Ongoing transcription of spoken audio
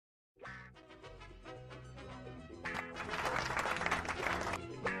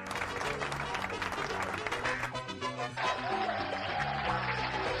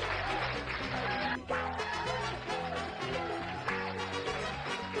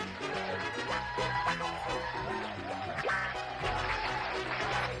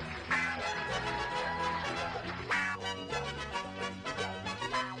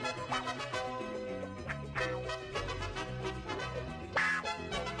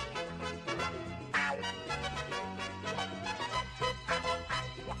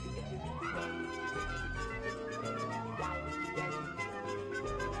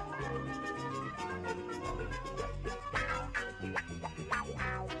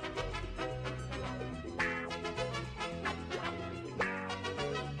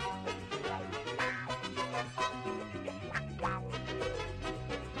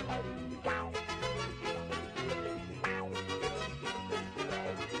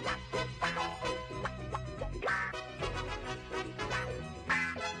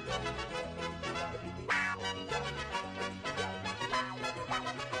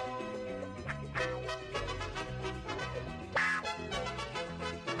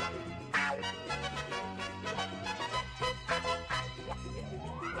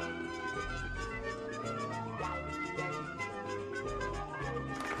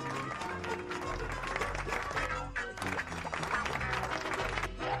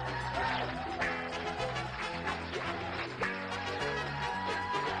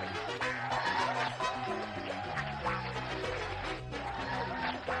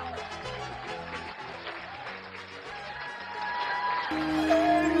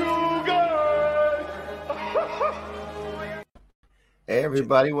Hey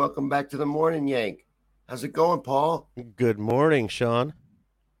everybody, welcome back to the morning Yank. How's it going, Paul? Good morning, Shawn.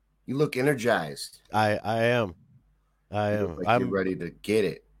 You look energized. I am. I You look am. like you're ready to get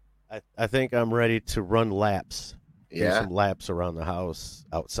it. I think I'm ready to run laps. Do Yeah? some laps around the house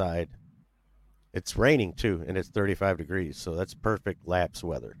outside. It's raining too, and it's 35 degrees, so that's perfect laps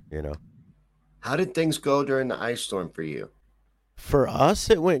weather. How did things go during the ice storm for you? For us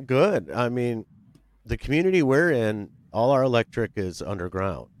it went good. I mean, the community we're in, all our electric is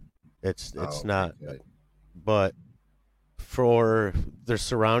underground. It's Oh, okay, not, good. but for the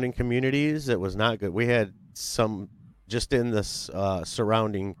surrounding communities it was not good. We had some just in the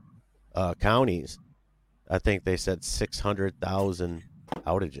surrounding counties. I think they said 600,000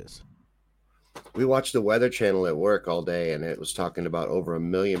 outages. We watched the Weather Channel at work all day, and it was talking about over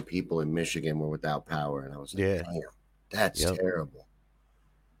 1 million people in Michigan were without power. And I was like, Yeah. damn, that's Yep. terrible.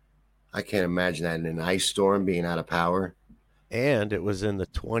 I can't imagine that in an ice storm being out of power. And it was in the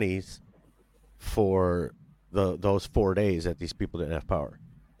 20s for those 4 days that these people didn't have power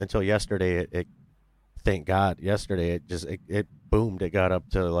until yesterday. It thank God yesterday it boomed. It got up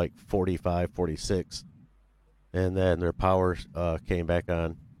to like 45, 46, and then their power came back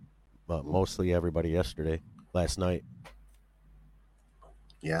on. Mostly everybody yesterday, last night.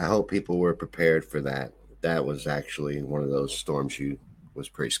 Yeah, I hope people were prepared for that. That was actually one of those storms you was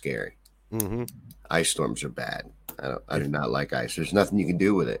pretty scary. Mm-hmm. Ice storms are bad. I do If not like ice. There's nothing you can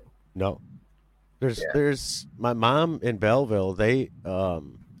do with it. no, there's Yeah. there's my mom in Belleville. They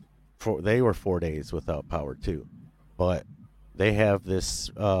were 4 days without power too, but they have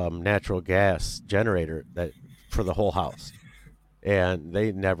this natural gas generator that for the whole house, and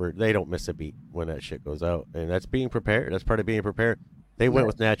they don't miss a beat when that shit goes out, and that's being prepared. That's part of being prepared. They went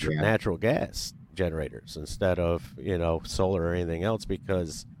with Yeah. natural gas generators instead of solar or anything else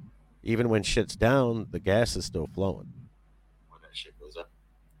because even when shit's down, the gas is still flowing. When that shit goes up.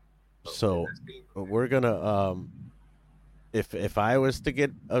 Okay, So that's being prepared. we're gonna if I was to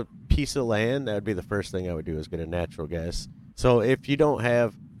get a piece of land, that would be the first thing I would do is get a natural gas. So if you don't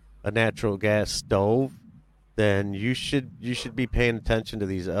have a natural gas stove, then you should be paying attention to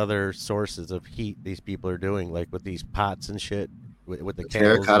these other sources of heat these people are doing, like with these pots and shit, with the The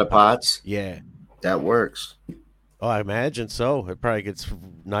candles terracotta and pot. pots, Yeah. that works. Oh, I imagine so. It probably gets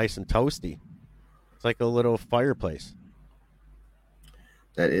nice and toasty. It's like a little fireplace.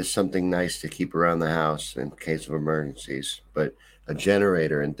 That is something nice to keep around the house in case of emergencies. But a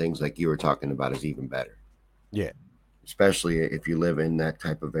generator and things like you were talking about is even better, Yeah. especially if you live in that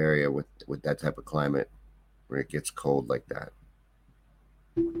type of area with that type of climate where it gets cold like that.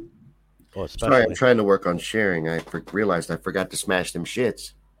 Well, Sorry, I'm especially trying to work on sharing. Realized I forgot to smash them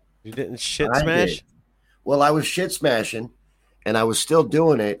shits. you didn't shit I did. smash. Well, I was shit smashing, and I was still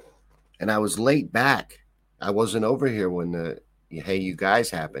doing it, and I was late back. I wasn't over here when the hey you guys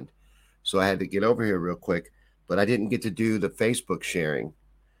happened, so I had to get over here real quick. But I didn't get to do the Facebook sharing.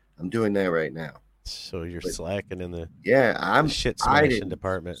 I'm doing that right now. So you're But slacking in the yeah, shit I smashing didn't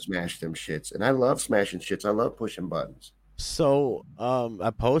department. smash them shits, and I love smashing shits. I love pushing buttons. So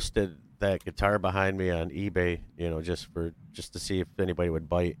I posted that guitar behind me on eBay, just to see if anybody would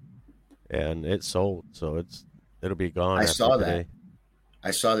bite, and it sold. So it'll be gone I after saw that. today.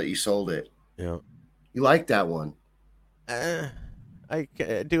 I saw that you sold it. You know, You like that one, eh,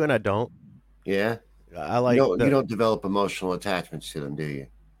 do and I don't. yeah? I like You the don't develop emotional attachments to them, do you?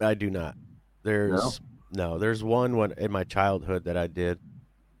 I do not. No. There's no. There's one in my childhood that I did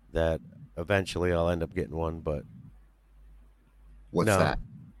that eventually I'll end up getting one, but What's no. that?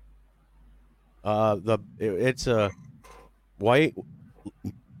 It's white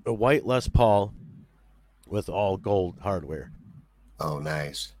a white Les Paul with all gold hardware, Oh,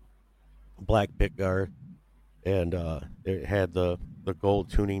 nice. black pick guard, and it had the gold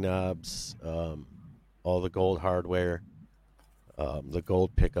tuning knobs, all the gold hardware, the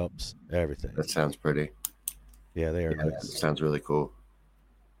gold pickups, everything. That sounds pretty. Yeah, they are Yeah, that nice. sounds really cool.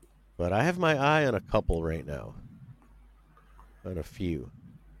 But I have my eye on a couple right now, on a few.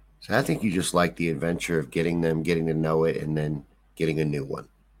 So I think you just like the adventure of getting them, getting to know it, and then getting a new one.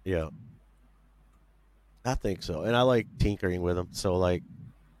 Yeah, I think so, and I like tinkering with them. So like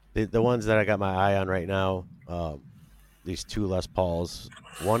the ones that I got my eye on right now, these two Les Pauls.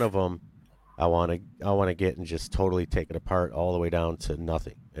 One of them I want to get and just totally take it apart all the way down to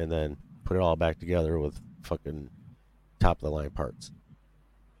nothing, and then put it all back together with fucking top of the line parts.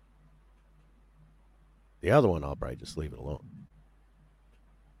 The other one I'll probably just leave it alone.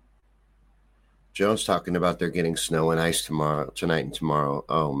 Joan's talking about they're getting snow and ice tonight and tomorrow.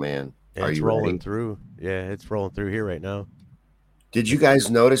 Oh man, Yeah, are it's you rolling ready? through. Yeah, it's rolling through here right now. Did you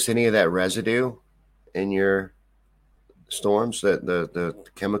guys notice any of that residue in your storms, the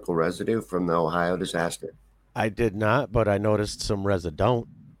chemical residue from the Ohio disaster? I did not, but I noticed some residue.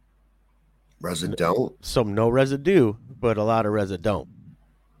 Resident? Some no residue, but a lot of residue.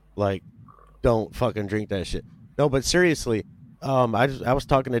 Like, don't fucking drink that shit. No, but seriously, I was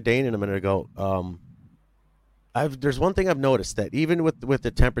talking to Dane a minute ago. There's one thing I've noticed that even with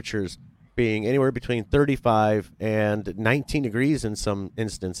the temperatures being anywhere between 35 and 19 degrees in some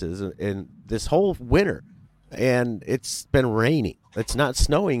instances in this whole winter, and it's been raining. It's not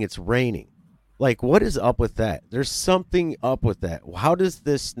snowing, it's raining. Like, what is up with that? There's something up with that. How does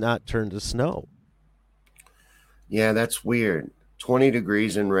this not turn to snow? Yeah, that's weird. 20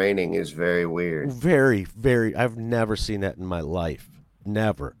 degrees and raining is very weird. Very, very. I've never seen that in my life.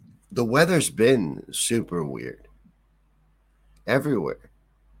 Never. The weather's been super weird everywhere.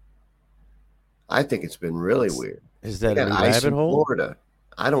 I think it's been really weird. Is They that a got new ice rabbit in hole? Florida.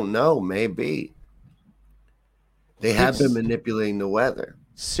 I don't know. Maybe they have been It's manipulating the weather.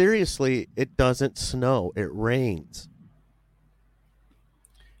 seriously, it doesn't snow. It rains.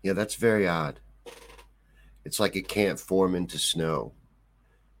 Yeah, that's very odd. It's like it can't form into snow,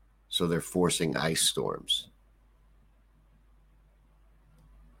 so they're forcing ice storms.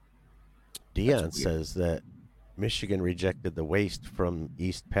 That's Dion weird. says that Michigan rejected the waste from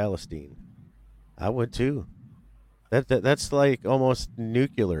East Palestine. I would too. That's like almost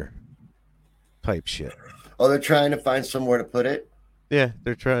nuclear type shit. Oh, they're trying to find somewhere to put it. Yeah,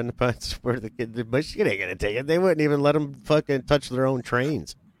 they're trying to find where the kid. Michigan ain't gonna take it. They wouldn't even let them fucking touch their own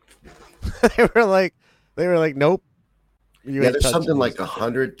trains. they were like, nope, you Yeah, ain't there's touching something this. like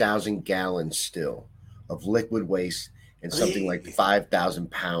 100,000 gallons still of liquid waste and something like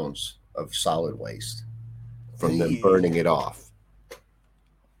 5,000 pounds of solid waste from them burning it off.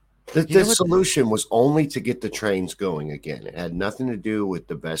 The, You the know what? solution was only to get the trains going again. It had nothing to do with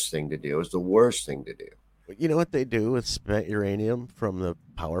the best thing to do. It was the worst thing to do. You know what they do with spent uranium from the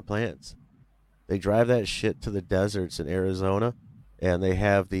power plants? They drive that shit to the deserts in Arizona, and they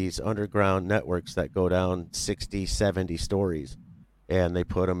have these underground networks that go down 60, 70 stories, and they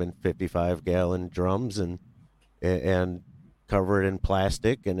put them in 55-gallon drums and cover it in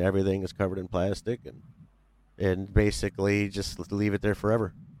plastic, and everything is covered in plastic, and basically just leave it there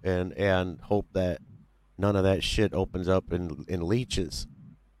forever, and hope that none of that shit opens up in leeches.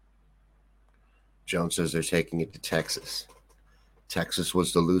 Jones says they're taking it to Texas. Texas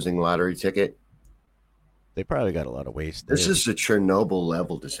was the losing lottery ticket. They probably got a lot of waste This there. is a Chernobyl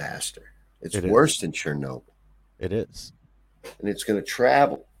level disaster. It's It worse is. than Chernobyl, It is. and it's going to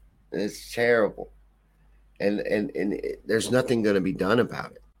travel. And it's terrible, and there's nothing going to be done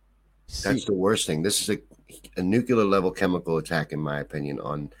about it. That's See, the worst thing. This is a nuclear level chemical attack, in my opinion,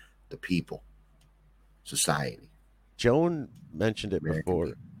 on the people, society, Joan mentioned it American before.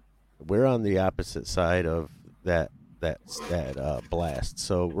 people. We're on the opposite side of that blast.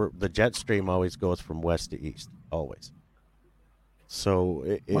 So the jet stream always goes from west to east, always.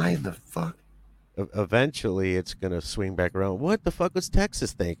 So Why the fuck? eventually it's gonna swing back around. What the fuck was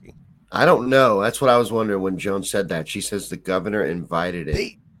Texas thinking? I don't know. That's what I was wondering when Joan said that. She says the governor invited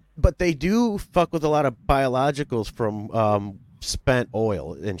it. But they do fuck with a lot of biologicals from spent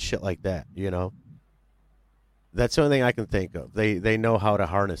oil and shit like that. You know, that's the only thing I can think of. They know how to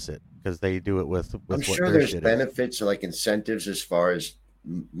harness it because they do it with I'm what sure their there's shit is. benefits or like incentives as far as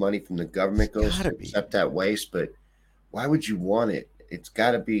money from the government It's goes to gotta be. accept that waste, but why would you want it? It's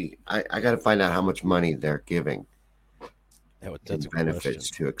got to be. I got to find out how much money they're giving in That's a good question. benefits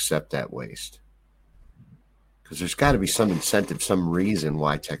to accept that waste. Because there's got to be some incentive, some reason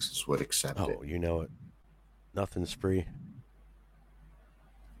why Texas would accept it. Oh, you know it. Nothing's free.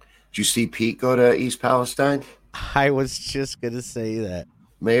 Did you see Pete go to East Palestine? I was just gonna say that.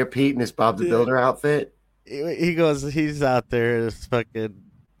 Mayor Pete in his Bob the Yeah. Builder outfit? He goes. He's out there in his fucking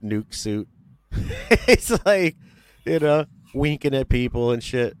nuke suit. He's like, winking at people and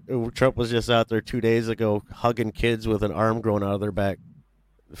shit. Trump was just out there 2 days ago hugging kids with an arm growing out of their back.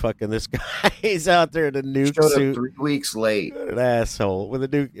 Fucking this guy. He's out there in a nuke Showed up suit. 3 weeks late. An asshole with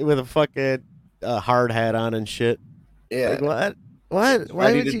a fucking hard hat on and shit. Yeah. Like what? What? Why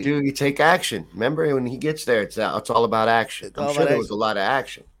Ready would to you? do, you take action. Remember when he gets there, it's all about action. It's I'm all sure about there was a action. lot of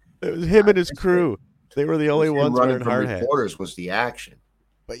action. It was him and his It's the- crew. They were the it was only him ones running wearing from hard hats. reporters was the action.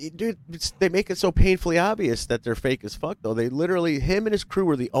 But dude, they make it so painfully obvious that they're fake as fuck. Though they literally, him and his crew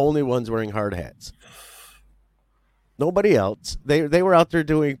were the only ones wearing hard hats. Nobody else. They were out there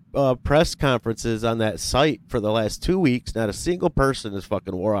doing press conferences on that site for the last 2 weeks. Not a single person has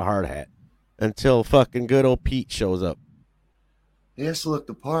fucking wore a hard hat until fucking good old Pete shows up. He has to look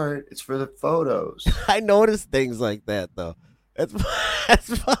the part. It's for the photos. I noticed things like that though. That's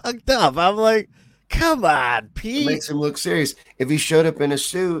that's fucked up. I'm like, Come on, It Pete. makes him look serious. If he showed up in a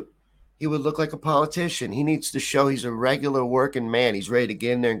suit, he would look like a politician. He needs to show he's a regular working man. He's ready to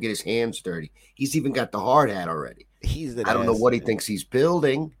get in there and get his hands dirty. He's even got the hard hat already. He's an I don't know ass. what he thinks he's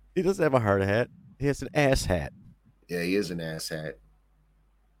building. He doesn't have a hard hat. He has an ass hat. Yeah, he is an ass hat.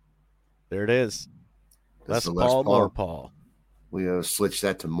 There it is. That's Less the less Paul, more Paul. Paul. We gotta switch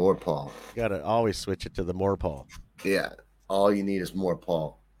that to more Paul. You gotta always switch it to the more Paul. Yeah, all you need is more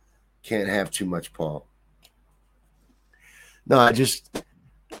Paul. Can't have too much Paul. No,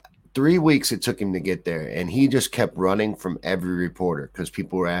 3 weeks it took him to get there, and he just kept running from every reporter because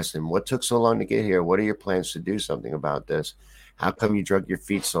people were asking him, "What took so long to get here? What are your plans to do something about this? How come you drug your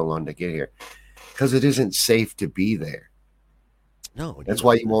feet so long to get here?" Because it isn't safe to be there. No, That's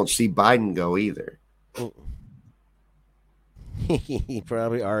why you won't see Biden go either. He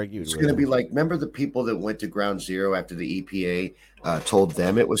probably argued. It's with going to him. be like, remember the people that went to ground zero after the EPA told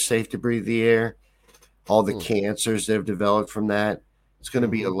them it was safe to breathe the air? All the cancers that have developed from that. It's going to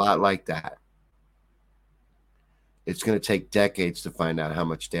be a lot like that. It's going to take decades to find out how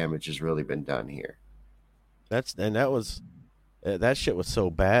much damage has really been done here. That shit was so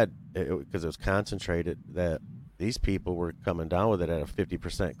bad because it was concentrated that these people were coming down with it at a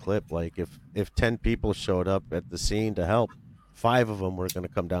 50% clip. Like if 10 people showed up at the scene to help, 5 of them were going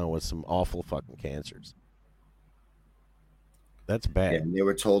to come down with some awful fucking cancers. That's bad. Yeah, and they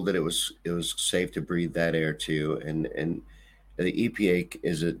were told that it was safe to breathe that air too, and the EPA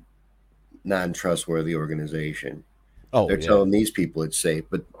is a non-trustworthy organization. Oh, They're yeah. telling these people it's safe,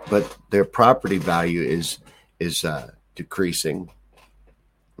 but their property value is decreasing. I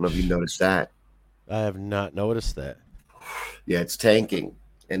don't know if you noticed that. I have not noticed that. Yeah, it's tanking,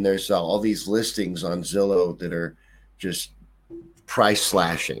 and there's all these listings on Zillow that are just price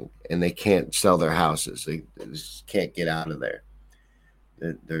slashing, and they can't sell their houses. They just can't get out of there.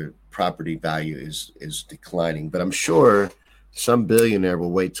 Their property value is declining, but I'm sure some billionaire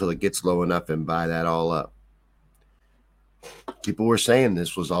will wait till it gets low enough and buy that all up. People were saying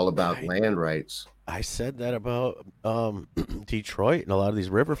this was all about land rights. I said that about Detroit and a lot of these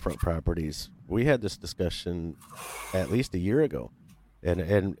riverfront properties. We had this discussion at least a year ago, and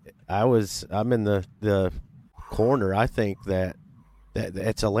I'm in the corner. I think that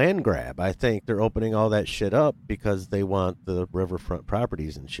it's a land grab. I think they're opening all that shit up because they want the riverfront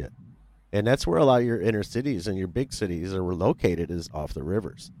properties and shit. And that's where a lot of your inner cities and your big cities are located, is off the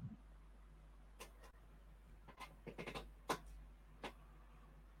rivers.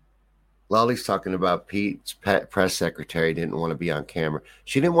 Lolly's talking about Pete's press secretary didn't want to be on camera.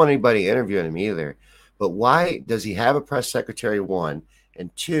 She didn't want anybody interviewing him either. But why does he have a press secretary, one?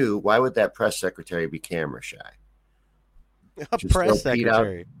 And two, why would that press secretary be camera shy? A press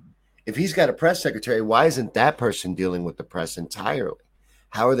secretary. If he's got a press secretary, why isn't that person dealing with the press entirely?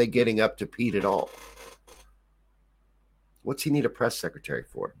 How are they getting up to Pete at all? What's he need a press secretary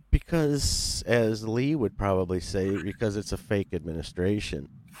for? Because, as Lee would probably say, because it's a fake administration.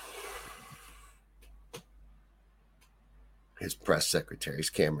 His press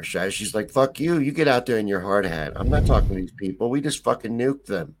secretary's camera shy. She's like, fuck you. You get out there in your hard hat. I'm not talking to these people. We just fucking nuked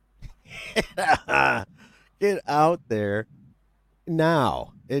them. Get out there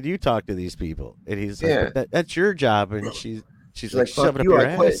now. And you talk to these people. And he's like, that's your job. And she's like, shove it up your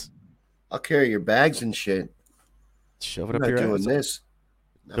ass. I'll carry your bags and shit. Shove it up your ass. I'm not doing this.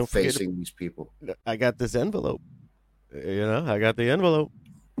 Not facing these people. I got this envelope. I got the envelope.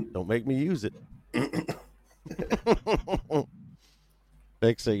 Don't make me use it.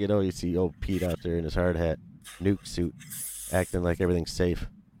 Next thing you know, you see old Pete out there in his hard hat, nuke suit, acting like everything's safe.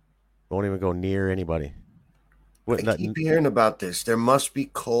 Won't even go near anybody. I keep hearing about this. There must be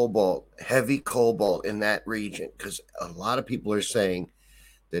cobalt, heavy cobalt in that region, because a lot of people are saying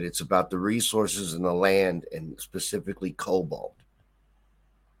that it's about the resources in the land and specifically cobalt.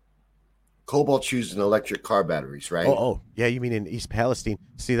 Cobalt's used in electric car batteries, right? Oh, yeah, you mean in East Palestine.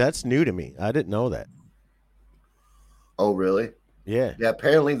 See, that's new to me. I didn't know that. Oh, really? Yeah. Yeah,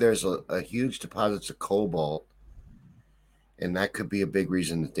 apparently there's a huge deposits of cobalt, and that could be a big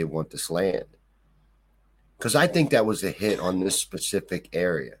reason that they want this land. Because I think that was a hit on this specific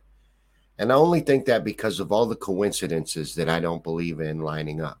area. And I only think that because of all the coincidences that I don't believe in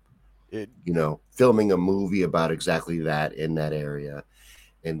lining up. Filming a movie about exactly that in that area,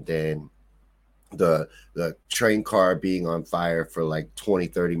 and then the train car being on fire for like 20,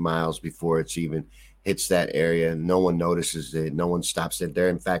 30 miles before it's even hits that area. No one notices it. No one stops it. They're,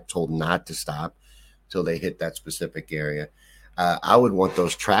 in fact, told not to stop till they hit that specific area. I would want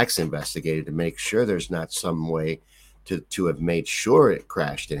those tracks investigated to make sure there's not some way to have made sure it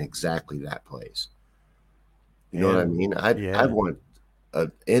crashed in exactly that place. You know what I mean? I'd want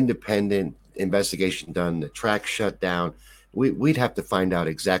an independent investigation done, the track shut down. We'd have to find out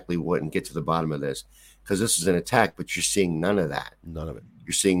exactly what and get to the bottom of this, because this is an attack, but you're seeing none of that. None of it.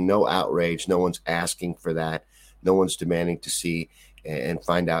 You're seeing no outrage. No one's asking for that. No one's demanding to see and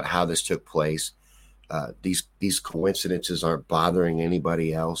find out how this took place. These coincidences aren't bothering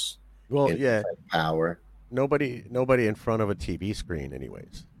anybody else Well, in yeah, power. nobody in front of a TV screen,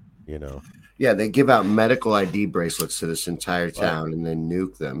 anyways. You know, Yeah, they give out medical ID bracelets to this entire but town and then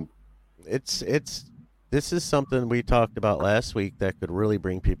nuke them. it's this is something we talked about last week that could really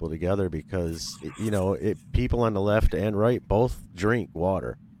bring people together because people on the left and right both drink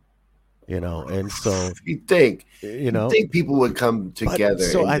water. And so You'd think, you you'd know, think people would come but together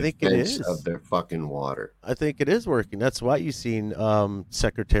so in I think it defense of is. their fucking water. I think it is working. That's why you seen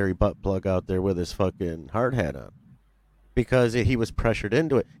Secretary Buttplug out there with his fucking hard hat on. Because he was pressured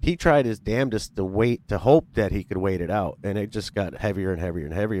into it. He tried his damnedest to hope that he could wait it out, and it just got heavier and heavier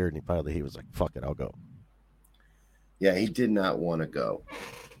and heavier. And finally, he was like, "Fuck it, I'll go." Yeah, he did not want to go.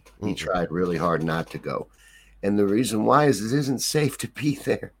 He Mm-mm. tried really hard not to go. And the reason why is it isn't safe to be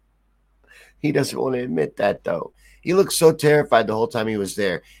there. He doesn't want to admit that, though. He looked so terrified the whole time he was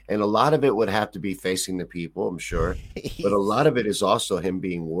there. And a lot of it would have to be facing the people, I'm sure. But a lot of it is also him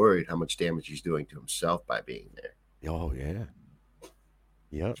being worried how much damage he's doing to himself by being there. Oh yeah,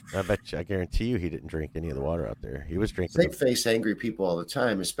 yep. I guarantee you, he didn't drink any of the water out there. He was drinking They the. face angry people all the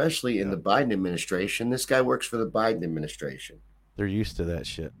time, especially in Yeah, the Biden administration. This guy works for the Biden administration. they're used to that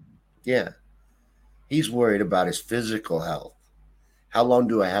shit. Yeah. He's worried about his physical health. How long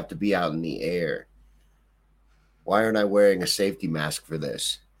do I have to be out in the air? Why aren't I wearing a safety mask for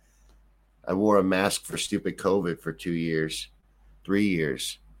this? I wore a mask for stupid COVID for 2 years, 3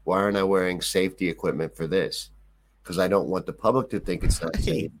 years. Why aren't I wearing safety equipment for this? Because I don't want the public to think it's not Right.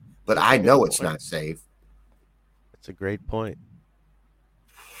 safe, but That's a I good know it's point. not safe. That's a great point.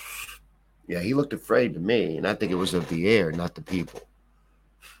 Yeah, he looked afraid to me, and I think it was of the air, not the people.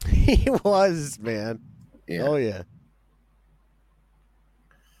 He was, man. Yeah. Oh yeah.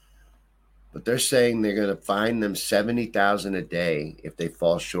 But they're saying they're going to fine them 70,000 a day if they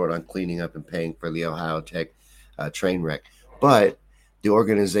fall short on cleaning up and paying for the Ohio Tech train wreck. But the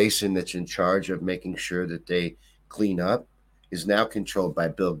organization that's in charge of making sure that they clean up is now controlled by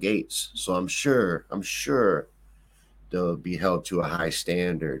Bill Gates. So I'm sure they'll be held to a high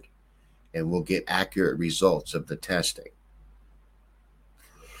standard and we'll get accurate results of the testing.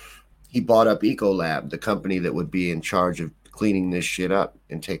 He bought up Ecolab, the company that would be in charge of cleaning this shit up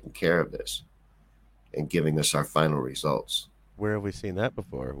and taking care of this and giving us our final results. Where have we seen that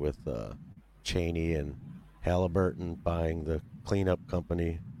before with Cheney and Halliburton buying the cleanup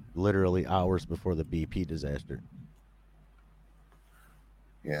company literally hours before the BP disaster?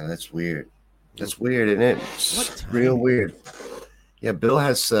 Yeah, that's weird. That's weird, isn't it? What It's real timing? weird. Yeah, Bill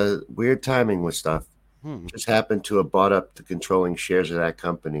has weird timing with stuff. Hmm. Just happened to have bought up the controlling shares of that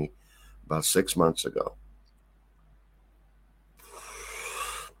company about 6 months ago.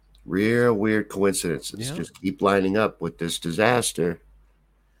 Real weird coincidences Yeah. just keep lining up with this disaster.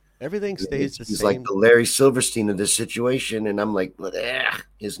 Everything stays the He's like same. the Larry Silverstein of this situation, and I'm like,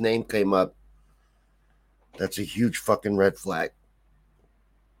 his name came up. That's a huge fucking red flag.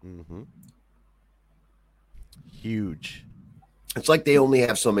 Mm-hmm. Huge. It's like they only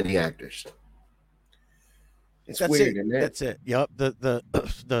have so many actors. It's That's weird, it. isn't it? That's it. Yep.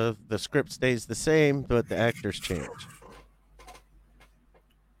 The script stays the same, but the actors change.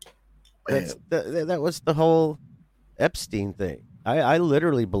 That was the whole Epstein thing. I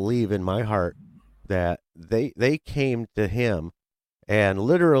literally believe in my heart that they came to him and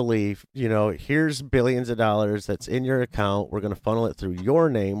literally, here's billions of dollars that's in your account. We're going to funnel it through your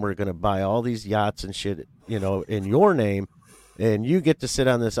name. We're going to buy all these yachts and shit, in your name, and you get to sit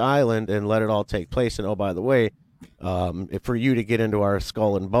on this island and let it all take place. And oh, by the way, for you to get into our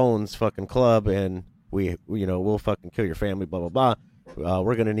Skull and Bones fucking club, and we'll fucking kill your family, blah blah blah.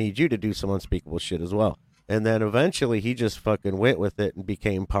 We're going to need you to do some unspeakable shit as well. And then eventually he just fucking went with it and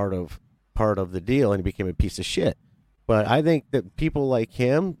became part of the deal, and he became a piece of shit. But I think that people like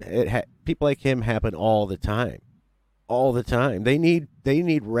him happen all the time, all the time. They need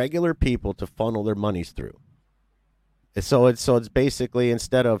regular people to funnel their monies through. So it's basically,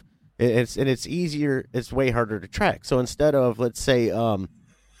 instead of it's easier, it's way harder to track. So instead of, let's say,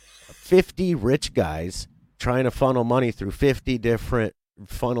 50 rich guys trying to funnel money through 50 different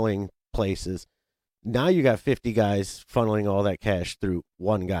funneling places, now you got 50 guys funneling all that cash through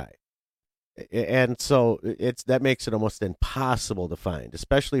one guy. And so that makes it almost impossible to find,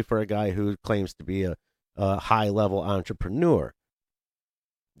 especially for a guy who claims to be a high level entrepreneur.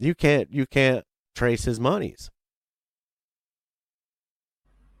 You can't trace his monies.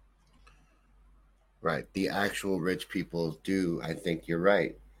 Right. The actual rich people do. I think you're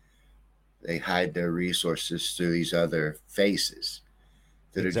right. They hide their resources through these other faces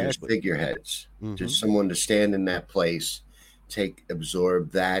that are just Exactly. figureheads. Mm-hmm. Just someone to stand in that place,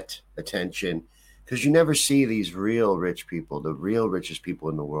 absorb that attention. Because you never see these real rich people, the real richest people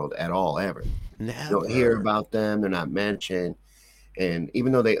in the world at all, ever. You don't hear Never. about them. They're not mentioned. And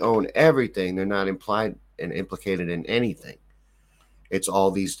even though they own everything, they're not implied and implicated in anything. It's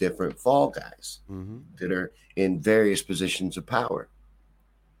all these different fall guys Mm-hmm. that are in various positions of power.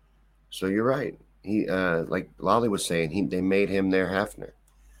 So you're right. He, like Lolly was saying, they made him their Hefner.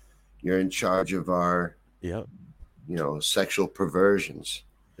 You're in charge of our, Yep. sexual perversions.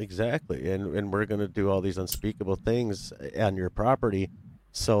 Exactly. And we're going to do all these unspeakable things on your property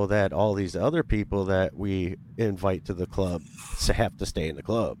so that all these other people that we invite to the club have to stay in the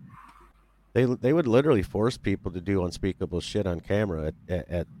club. They would literally force people to do unspeakable shit on camera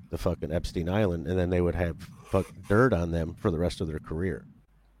at the fucking Epstein Island, and then they would have fuck dirt on them for the rest of their career.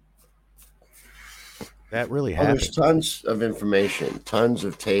 That really Oh, there's happened. tons of information, tons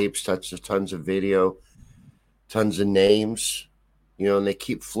of tapes, tons of video, tons of names, and they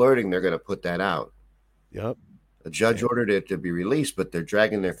keep flirting. They're going to put that out. Yep. A judge And ordered it to be released, but they're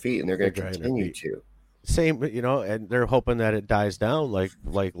dragging their feet and they're they're going to dragging their continue feet. to. Same, and they're hoping that it dies down, like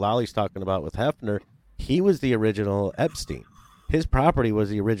Lolly's talking about with Hefner. He was the original Epstein. His property was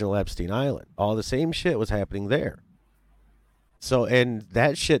the original Epstein Island. All the same shit was happening there. So, and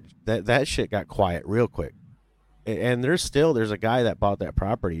that shit got quiet real quick. And there's a guy that bought that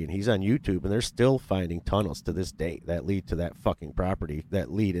property, and he's on YouTube, and they're still finding tunnels to this day that lead to that fucking property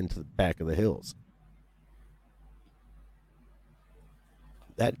that lead into the back of the hills.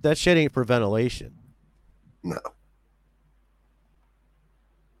 That shit ain't for ventilation. No.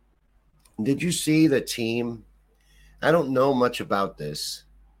 Did you see the team? I don't know much about this.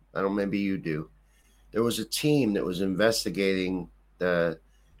 I don't. Maybe you do. There was a team that was investigating the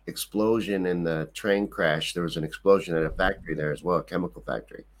explosion in the train crash. There was an explosion at a factory there as well, a chemical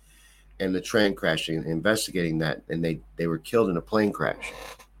factory, and the train crashing, investigating that, and they were killed in a plane crash.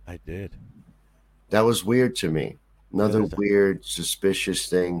 I did. That was weird to me. It Another was weird, suspicious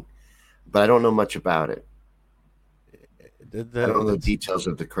thing, but I don't know much about it. I don't know the that's details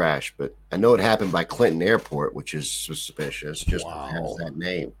of the crash, but I know it happened by Clinton Airport, which is suspicious just because it has wow. that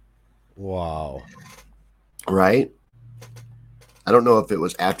name, Wow. right? I don't know if it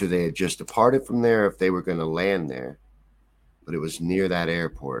was after they had just departed from there, if they were going to land there, but it was near that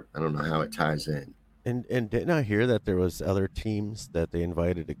airport. I don't know how it ties in. And didn't I hear that there was other teams that they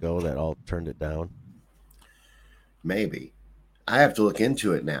invited to go that all turned it down? Maybe I have to look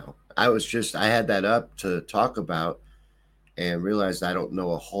into it now. I had that up to talk about and realized I don't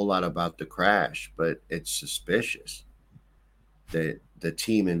know a whole lot about the crash, but it's suspicious that the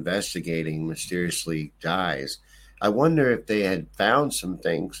team investigating mysteriously dies. I wonder if they had found some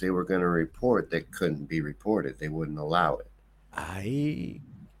things they were going to report that couldn't be reported. They wouldn't allow it, I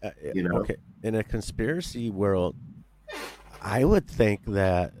you know? okay. In a conspiracy world, I would think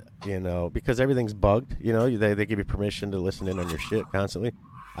that because everything's bugged. They give you permission to listen in on your shit constantly.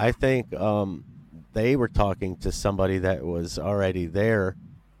 I think they were talking to somebody that was already there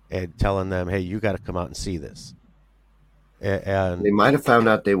and telling them, "Hey, you got to come out and see this." And They might have found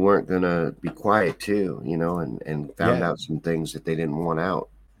out they weren't going to be quiet too, and found yeah. out some things that they didn't want out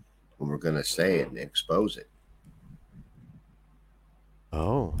and were going to say it and expose it.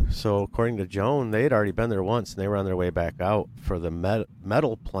 Oh, so according to Joan, they had already been there once, and they were on their way back out for the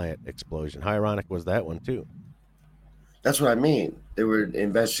metal plant explosion. How ironic was that one too? That's what I mean. They were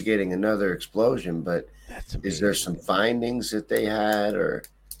investigating another explosion, but That's is there some amazing. findings that they had, or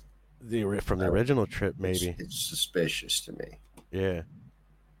From the uh, original trip, it's maybe. it's suspicious to me? Yeah.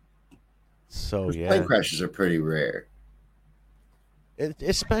 So Because plane yeah, crashes are pretty rare.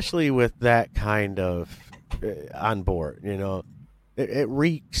 especially with that kind of on board, it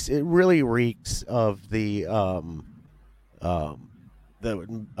reeks. It really reeks of um what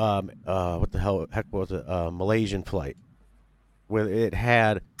the hell heck was it? Malaysian flight where it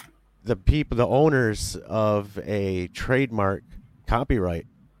had the owners of a trademark copyright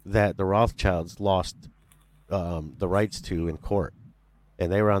that the Rothschilds lost the rights to in court,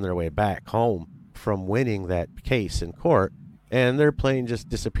 and they were on their way back home from winning that case in court, and their plane just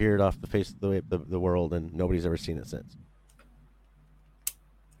disappeared off the face of the world, and nobody's ever seen it since.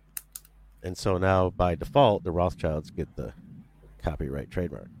 And so now, by default, the Rothschilds get the copyright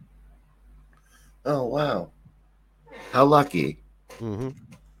trademark. Oh wow, how lucky! Mm-hmm.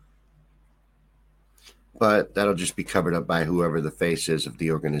 But that'll just be covered up by whoever the face is of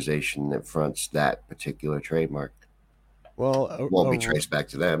the organization that fronts that particular trademark. Well, Won't be traced back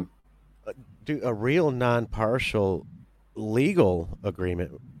to them. Do a real non-partial legal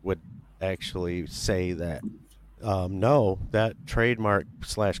agreement would actually say that no, that trademark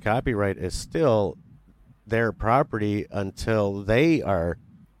slash copyright is still their property until they are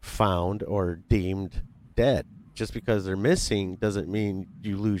found or deemed dead. Just because they're missing doesn't mean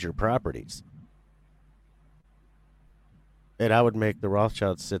you lose your properties. And I would make the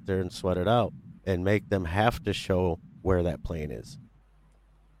Rothschilds sit there and sweat it out and make them have to show where that plane is.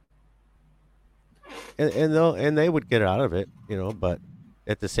 And they would get out of it, but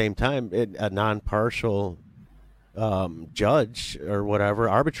at the same time, a non-partial judge or whatever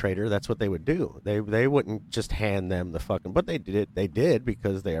arbitrator, that's what they would do. They wouldn't just hand them the fucking, but they did it. They did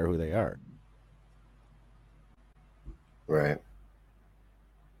because they are who they are. Right.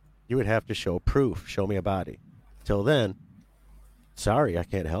 You would have to show proof. Show me a body. Till then, sorry, I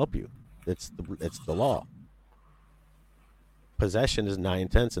can't help you. It's the law. Possession is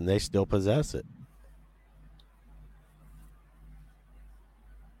 9/10, and they still possess it.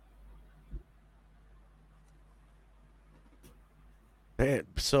 Man,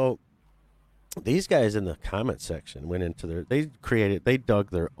 so these guys in the comment section went into they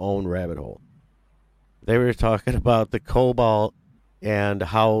dug their own rabbit hole. They were talking about the cobalt and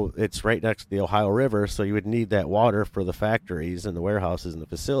how it's right next to the Ohio River, so you would need that water for the factories and the warehouses and the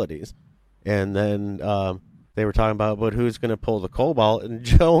facilities. And then they were talking about, but who's going to pull the cobalt? And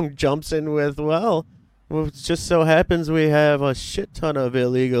Joan jumps in with, well, it just so happens we have a shit ton of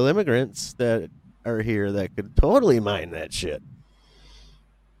illegal immigrants that are here that could totally mine that shit.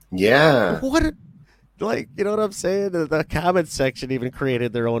 Yeah. You know what I'm saying? The comment section even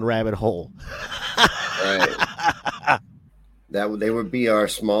created their own rabbit hole. Right. They would be our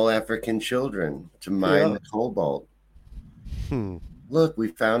small African children to mine the cobalt. Look, we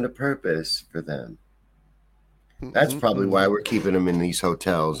found a purpose for them. That's probably why we're keeping them in these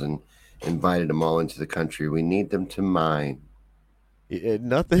hotels and invited them all into the country. We need them to mine.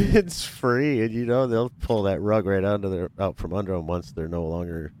 Nothing's free, and they'll pull that rug right out from under them once they're no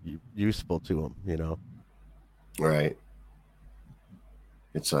longer useful to them. Right.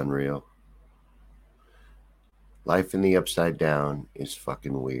 It's unreal. Life in the upside down is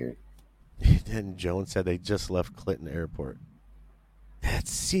fucking weird. And Joan said they just left Clinton Airport.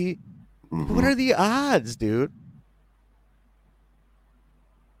 What are the odds, dude?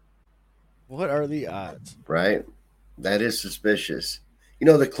 What are the odds? Right? That is suspicious.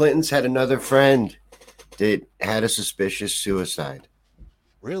 The Clintons had another friend that had a suspicious suicide.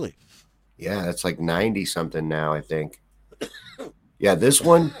 Really? Yeah, it's like 90 something now, I think. Yeah, this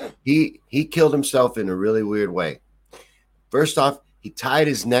one, he killed himself in a really weird way. First off, he tied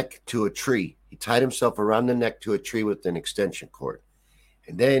his neck to a tree. He tied himself around the neck to a tree with an extension cord.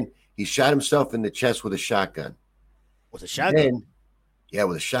 And then he shot himself in the chest with a shotgun. With a shotgun? Yeah,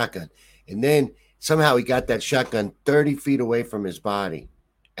 with a shotgun. And then somehow he got that shotgun 30 feet away from his body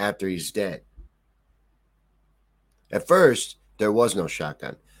after he's dead. At first, there was no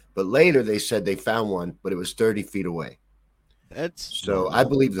shotgun. But later they said they found one, but it was 30 feet away. So I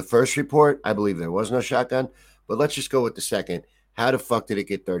believe the first report, I believe there was no shotgun. But let's just go with the second. How the fuck did it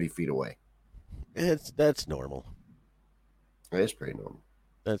get 30 feet away? That's normal. It's pretty normal.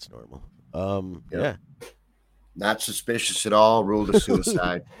 That's normal. Yeah. Not suspicious at all. Ruled a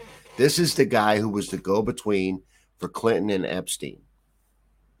suicide. This is the guy who was the go-between for Clinton and Epstein.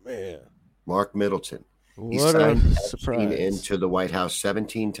 Man. Mark Middleton. He What signed a Epstein surprise. into the White House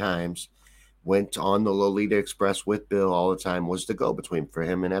 17 times, went on the Lolita Express with Bill all the time, was the go-between for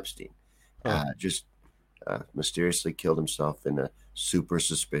him and Epstein. Just mysteriously killed himself in a super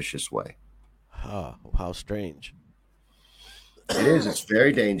suspicious way. Oh, how strange. It is. It's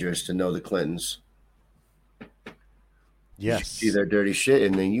very dangerous to know the Clintons. Yes. You see their dirty shit,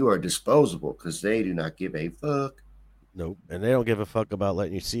 and then you are disposable because they do not give a fuck. Nope. And they don't give a fuck about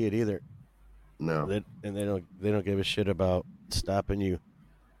letting you see it either. No. And they don't give a shit about stopping you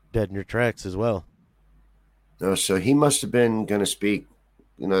dead in your tracks as well. No, so he must have been going to speak.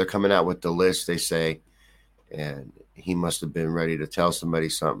 They're coming out with the list, they say, and he must have been ready to tell somebody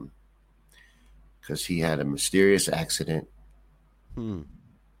something because he had a mysterious accident.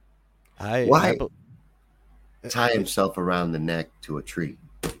 Why tie himself around the neck to a tree?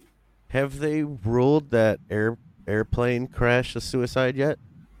 Have they ruled that airplane crash a suicide yet?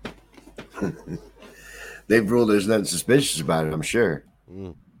 They've ruled there's nothing suspicious about it, I'm sure.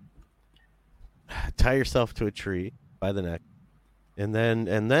 Tie yourself to a tree by the neck, and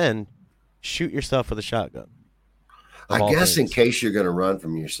then shoot yourself with a shotgun. I guess in case you're going to run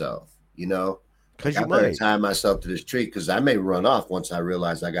from yourself, because I better tie myself to this tree because I may run off once I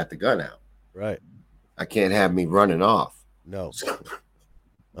realize I got the gun out. Right. I can't have me running off. No.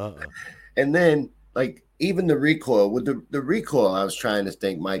 Uh-uh. And then, like, even the recoil, with the recoil, I was trying to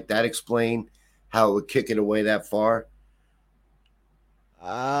think, Mike, that explain how it would kick it away that far,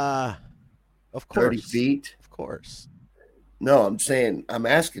 Ah, of 30 course. feet. Of course. No, I'm saying, I'm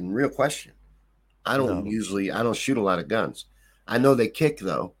asking real question. No, I don't shoot a lot of guns. I know they kick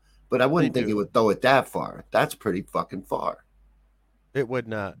though, but I they wouldn't think it do. would throw it that far. That's pretty fucking far. It would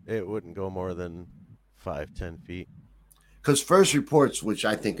not. It wouldn't go more than 5, 10 feet. Because first reports, which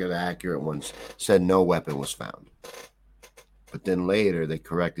I think are the accurate ones, said no weapon was found. But then later they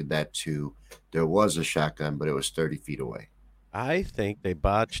corrected that to there was a shotgun, but it was 30 feet away. I think they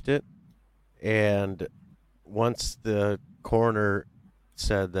botched it, and once the coroner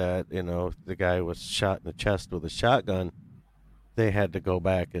said that the guy was shot in the chest with a shotgun, they had to go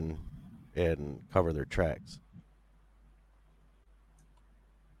back and cover their tracks.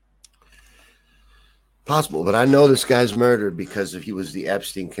 Possible, but I know this guy's murdered because he was the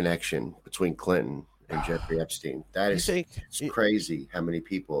Epstein connection between Clinton and Jeffrey Epstein. That You is think? it's crazy how many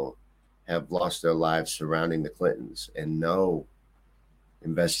people have lost their lives surrounding the Clintons and no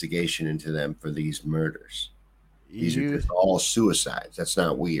investigation into them for these murders. These are You just all suicides. That's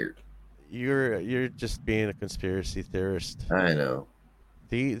not weird. you're just being a conspiracy theorist. I know.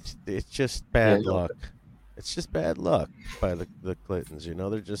 It's just Can't bad help luck. it. It's just bad luck by the Clintons.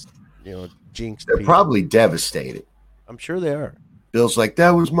 They're just jinxed They're people. probably devastated. I'm sure they are. Bill's like,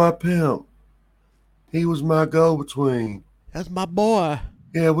 that was my pimp. He was my go between. That's my boy.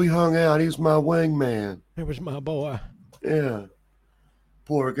 Yeah, we hung out. He was my wingman. It was my boy. Yeah.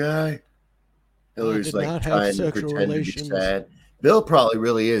 Poor guy. I Hillary's did like not have trying to sexual pretend to be relations. sad. Bill probably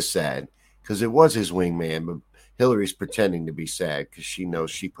really is sad because it was his wingman, but Hillary's pretending to be sad because she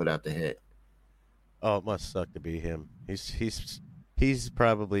knows she put out the hit. Oh, it must suck to be him. He's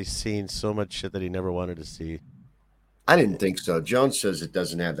probably seen so much shit that he never wanted to see. I didn't think so. Jones says it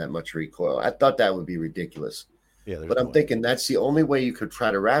doesn't have that much recoil. I thought that would be ridiculous. Yeah, there's But no I'm way. thinking that's the only way you could try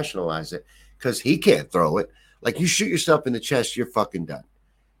to rationalize it because he can't throw it. Like you shoot yourself in the chest, you're fucking done.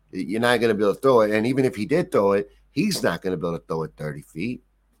 You're not going to be able to throw it. And even if he did throw it, he's not going to be able to throw it 30 feet.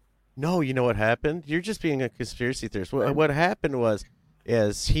 No, you know what happened? You're just being a conspiracy theorist. What happened was,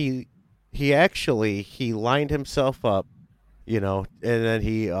 is he lined himself up, and then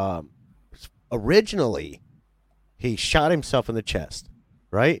he originally he shot himself in the chest,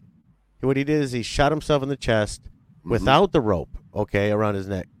 right? What he did is he shot himself in the chest Mm-hmm. without the rope, okay, around his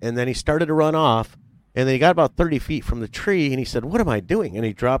neck, and then he started to run off, and then he got about 30 feet from the tree, and he said, "What am I doing?" And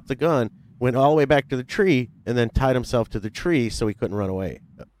he dropped the gun, went all the way back to the tree, and then tied himself to the tree so he couldn't run away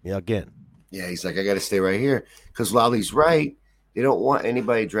again. Yeah, he's like, I got to stay right here because while he's right, they don't want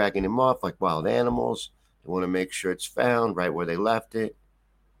anybody dragging him off like wild animals. They want to make sure it's found right where they left it,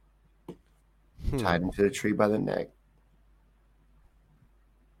 Hmm. tied him to the tree by the neck.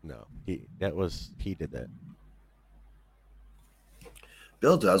 No, he did that.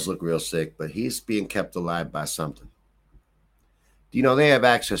 Bill does look real sick, but he's being kept alive by something. You know, they have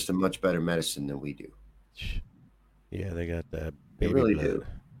access to much better medicine than we do. Yeah, they got that They baby really blood. do.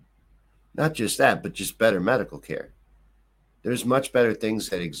 Not just that, but just better medical care. There's much better things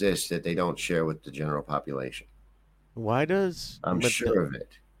that exist that they don't share with the general population. Why does I'm sure of it.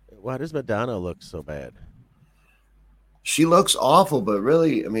 why does Madonna look so bad? She looks awful, but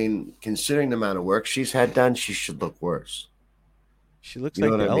really, I mean, considering the amount of work she's had done, she should look worse. She looks You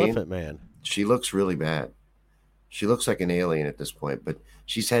know like what the I mean? Elephant Man. She looks really bad. She looks like an alien at this point, but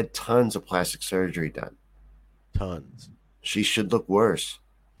she's had tons of plastic surgery done. Tons. She should look worse,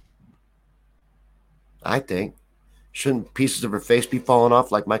 I think. Shouldn't pieces of her face be falling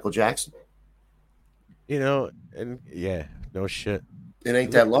off like Michael Jackson? And yeah, no shit. It ain't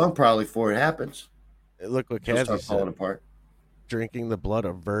Look, that long probably before it happens. look what She'll Cassie start falling said. apart. Drinking the blood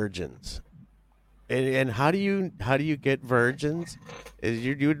of virgins. And how do you get virgins? Is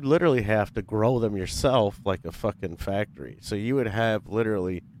you would literally have to grow them yourself like a fucking factory. So you would have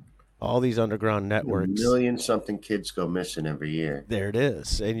literally all these underground A networks. million something kids go missing every year. There it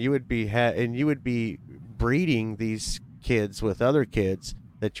is, and you would be breeding these kids with other kids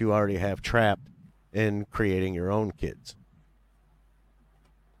that you already have trapped, and creating your own kids.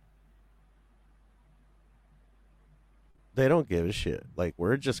 They don't give a shit. Like,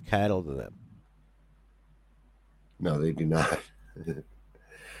 we're just cattle to them. No, they do not.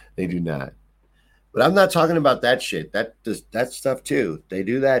 They do not. But I'm not talking about that shit. That stuff too. They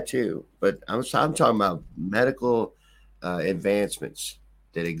do that too. But I'm talking about medical advancements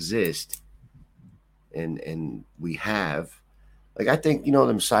that exist and we have. Like I think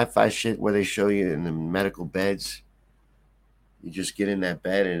them sci-fi shit where they show you in the medical beds. You just get in that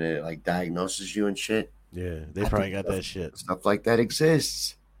bed and it like diagnoses you and shit. Yeah, they I probably think got that shit. stuff like that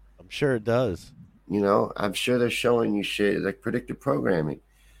exists. Sure it does. I'm sure they're showing you shit like predictive programming.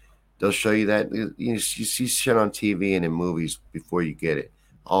 They'll show you that you see shit on TV and in movies before you get it.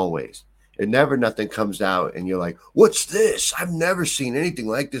 Always. And never nothing comes out and you're like, what's this? I've never seen anything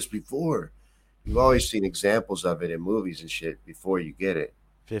like this before. You've always seen examples of it in movies and shit before you get it.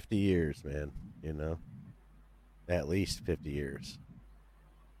 50 years, man. At least 50 years.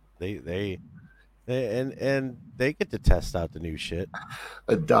 They they get to test out the new shit.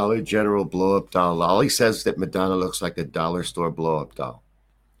 A Dollar General blow up doll. All he says is that Madonna looks like a dollar store blow up doll.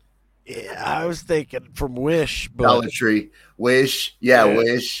 Yeah, I was thinking from Wish, but Dollar Tree. Wish. Yeah, yeah,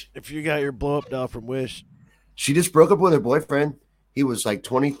 Wish. if you got your blow up doll from Wish, She just broke up with her boyfriend. He was like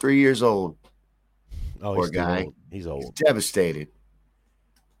 23 years old. oh, Poor he's too guy. old. He's He's old. devastated.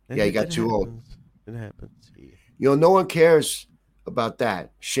 Yeah, he got It too old. happens. It happens. Yeah. No one cares about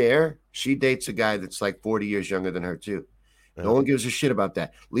that. Cher, she dates a guy that's like 40 years younger than her, too. No one gives a shit about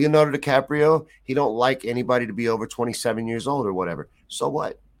that. Leonardo DiCaprio, he don't like anybody to be over 27 years old or whatever. So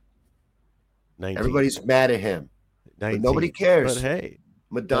what? 19. Everybody's mad at him. 19. But nobody cares. But hey,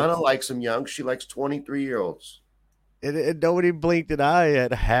 Madonna likes him young. She likes 23-year-olds. and nobody blinked an eye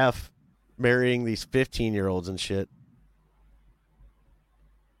at half marrying these 15-year-olds and shit.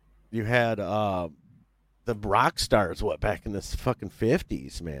 You had the rock stars, back in the fucking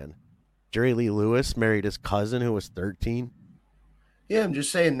 50s, man. Jerry Lee Lewis married his cousin who was 13. Yeah, I'm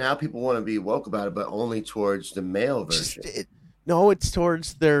just saying now people want to be woke about it, but only towards the male version. No, it's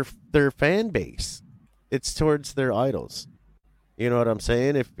towards their fan base. It's towards their idols. You know what I'm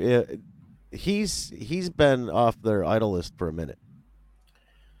saying? If he's been off their idol list for a minute.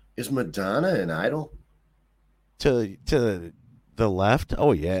 Is Madonna an idol? To the left?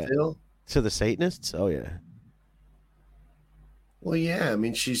 Oh yeah. Still? To the Satanists? Oh yeah. Well, yeah. I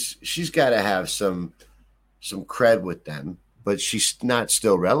mean, she's got to have some cred with them, but she's not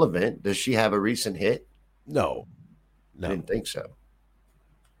still relevant. Does she have a recent hit? No. I didn't think so.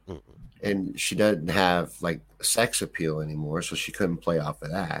 Mm-mm. And she doesn't have like sex appeal anymore, so she couldn't play off of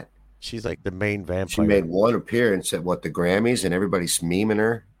that. She's like the main vampire. She made one appearance at the Grammys, and everybody's memeing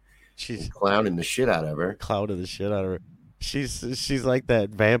her. She's clowning the shit out of her. Clowning the shit out of her. She's like that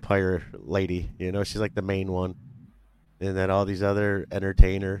vampire lady, she's like the main one. And then all these other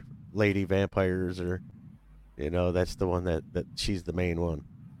entertainer lady vampires are, that's the one that she's the main one.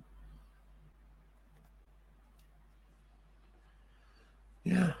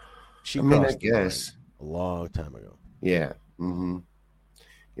 Yeah. I guess a long time ago. Yeah. Mm-hmm.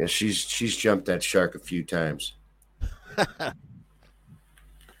 Yeah, she's jumped that shark a few times.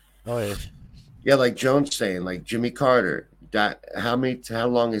 Oh yeah. Yeah, like Jones saying, like Jimmy Carter. How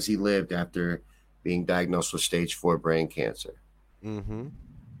long has he lived after being diagnosed with stage 4 brain cancer? Mm-hmm.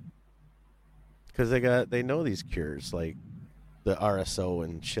 Because they know these cures like the RSO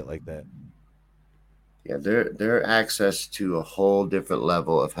and shit like that. Yeah, they're access to a whole different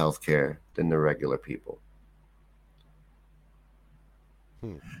level of healthcare than the regular people.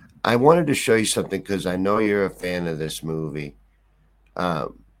 I wanted to show you something because I know you're a fan of this movie.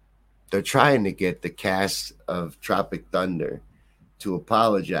 They're trying to get the cast of Tropic Thunder to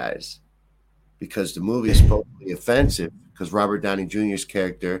apologize because the movie is supposed to be offensive because Robert Downey Jr.'s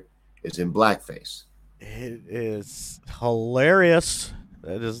character is in blackface. It is hilarious.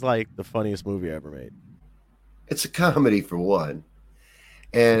 That is like the funniest movie ever made. It's a comedy for one.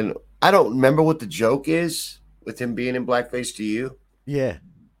 And I don't remember what the joke is with him being in blackface to you. Yeah.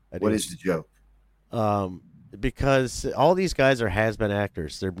 What is the joke? Because all these guys are has-been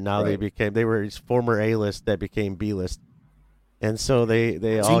actors. They were former A-list that became B-list. And so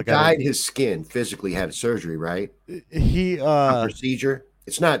they all dyed his skin, physically had a surgery, right? A procedure.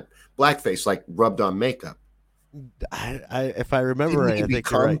 It's not blackface like rubbed on makeup. If I remember right, I think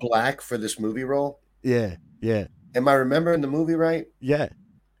become right. black for this movie role? Yeah. Am I remembering the movie right? Yeah.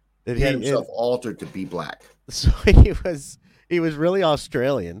 He had himself altered to be black. So he was really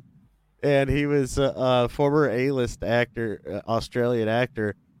Australian, and he was a former A-list actor, Australian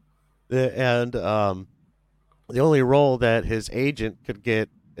actor, and the only role that his agent could get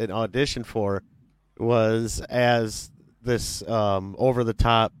an audition for was as this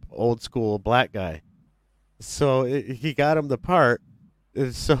over-the-top, old-school black guy. So he got him the part.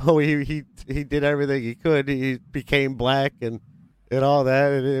 And so he did everything he could. He became black and all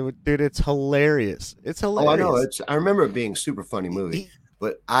that. And dude, it's hilarious. It's hilarious. Oh, I know. I remember it being a super funny movie,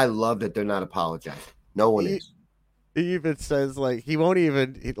 but I love that they're not apologizing. No one is. He even says like he won't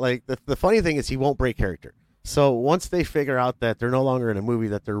even like the funny thing is he won't break character. So once they figure out that they're no longer in a movie,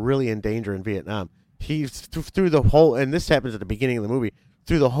 that they're really in danger in Vietnam, he's through the whole, and this happens at the beginning of the movie,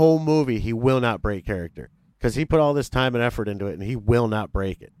 through the whole movie, he will not break character because he put all this time and effort into it, and he will not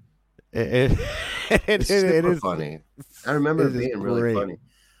break it. It, it, It's it super is funny. I remember it it is being really great. funny.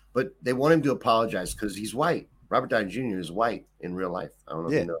 But they want him to apologize because he's white. Robert Downey Jr. is white in real life. I don't know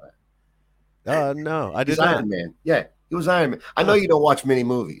if you Yeah. know that. No, I He's did not. Iron Man. Yeah, he was Iron Man. I know Huh. you don't watch many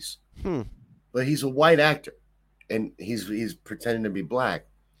movies, Hmm. but he's a white actor, and he's pretending to be black,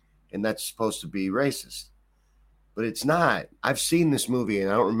 and that's supposed to be racist, but it's not. I've seen this movie,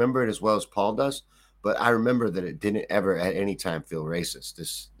 and I don't remember it as well as Paul does, but I remember that it didn't ever at any time feel racist.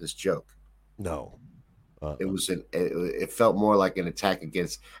 This joke. No. It Uh-uh. was it felt more like an attack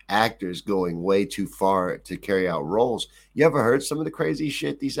against actors going way too far to carry out roles. You ever heard some of the crazy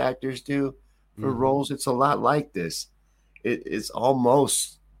shit these actors do for Mm-hmm. roles? It's a lot like this. It's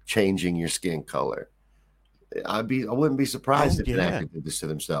almost changing your skin color. I wouldn't be surprised Oh if an yeah. actor did this to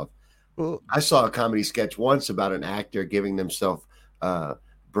themselves. Well, I saw a comedy sketch once about an actor giving themselves uh,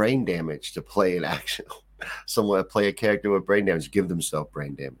 brain damage to play an action. Someone play a character with brain damage, give themselves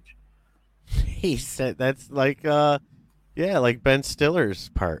brain damage. he said that's like yeah, like Ben Stiller's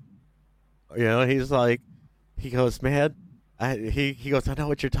part. You know, he's like he goes, man, he goes, I know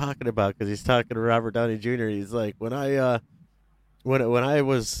what you're talking about because he's talking to Robert Downey Jr. He's like, when I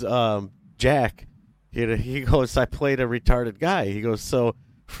was Jack, he goes, I played a retarded guy. He goes, so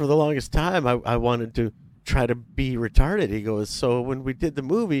for the longest time, I wanted to try to be retarded. He goes, so when we did the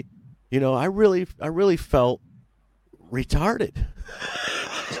movie, I really felt retarded.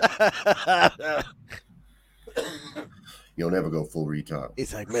 You'll never go full retard.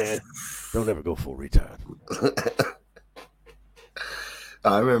 He's like, man, don't ever go full retard.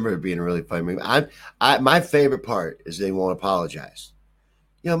 I remember it being a really funny movie. My favorite part is they won't apologize.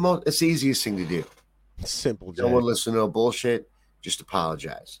 It's the easiest thing to do. Simple You don't want Jack. to listen to no bullshit. Just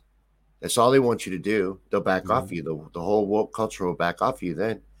apologize. That's all they want you to do. They'll back off Mhm. you. The whole woke culture will back off you.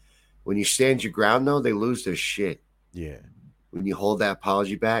 Then, when you stand your ground, though, they lose their shit. Yeah, When you hold that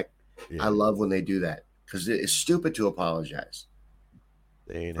apology back, I yeah. love when they do that because it's stupid to apologize.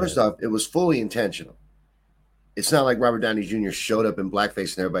 They ain't First had it. off, it was fully intentional. It's not like Robert Downey Jr. showed up in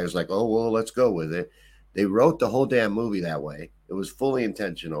blackface and everybody was like, "Oh well, let's go with it." They wrote the whole damn movie that way. It was fully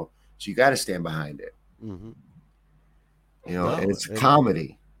intentional, so you got to stand behind it. Hmm. And No, it's a and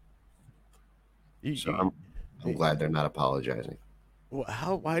comedy, you, so you, I'm glad they're not apologizing.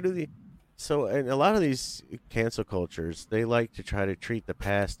 how? Why do they? So, and a lot of these cancel cultures, they like to try to treat the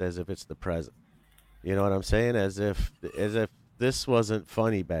past as if it's the present. You know what I'm saying? As if this wasn't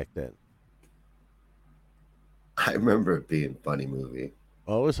funny back then. I remember it being a funny movie.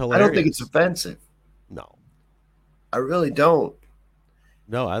 Oh, it was I don't think it's hilarious. offensive. No, I really don't.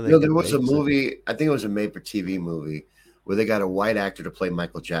 no, I think There it was a made sense. movie. I think it was a made-for-TV movie where they got a white actor to play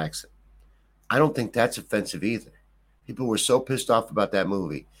Michael Jackson. I don't think that's offensive either. People were so pissed off about that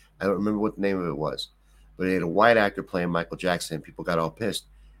movie. I don't remember what the name of it was, but they had a white actor playing Michael Jackson, and people got all pissed.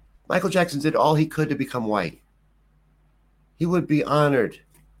 Michael Jackson did all he could to become white. He would be honored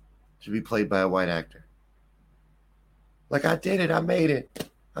to be played by a white actor. Like, I did it. I made it.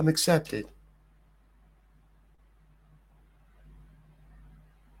 I'm accepted.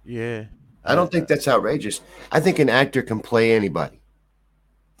 Yeah, I I don't think that's outrageous. I think an actor can play anybody.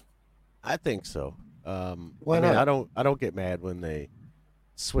 I think so. I Why mean, not? I don't get mad when they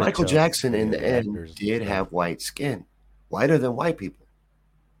switch Michael up Jackson, in the the end, actors and did stuff. have white skin, whiter than white people.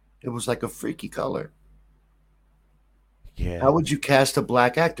 It was like a freaky color. Yeah. How would you cast a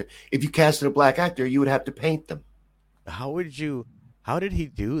black actor? If you casted a black actor, you would have to paint them, How would you? How did he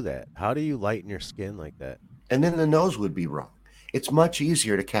do that? How do you lighten your skin like that? and then the nose would be wrong. It's much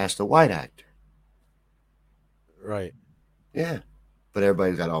easier to cast a white actor. Right. Yeah. But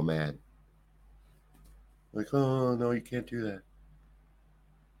everybody got all mad. Like, oh, no, you can't do that.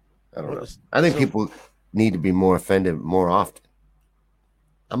 I don't What know. is I think so? people need to be more offended more often.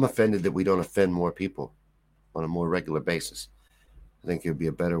 I'm offended that we don't offend more people on a more regular basis. I think it would be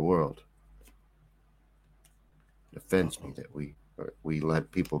a better world. It offends me Uh-oh. that we let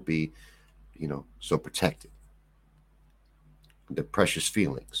people be, so protected. The precious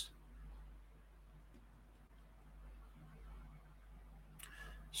feelings.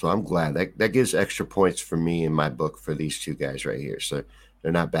 So I'm glad that gives extra points for me in my book for these two guys right here. So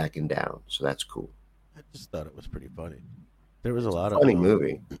they're not backing down. So that's cool. I just thought it was pretty funny. There was a It's lot a of funny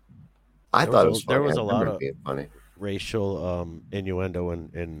movie. I thought it was there funny. I was a remember lot it of being funny. racial innuendo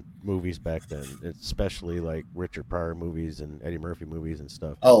in movies back then, especially like Richard Pryor movies and Eddie Murphy movies and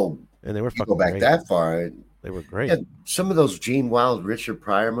stuff. Oh, And they were you go fucking back great. that far. They were Yeah, great. some of those Gene Wilde, Richard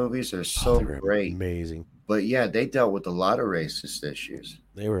Pryor movies are Oh, so they were great. amazing. But yeah, they dealt with a lot of racist issues.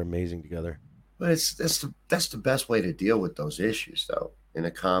 They were amazing together. But that's the best way to deal with those issues, though, in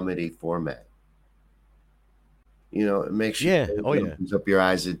a comedy format. It makes you Yeah. think, Oh it yeah. opens up your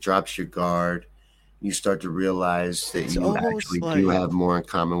eyes, it drops your guard. You start to realize that It's you almost actually do like have more in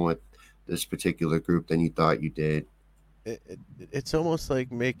common with this particular group than you thought you did. it's almost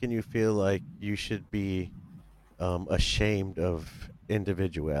like making you feel like you should be ashamed of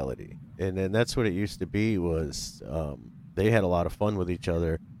individuality, and then that's what it used to be. Was they had a lot of fun with each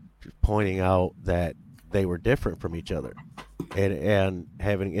other, pointing out that they were different from each other, and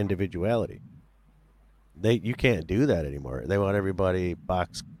having individuality. You can't do that anymore. They want everybody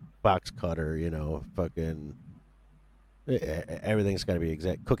box cutter, fucking everything's got to be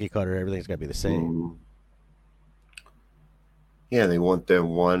exact cookie cutter. Everything's got to be the same. Mm. Yeah, they want their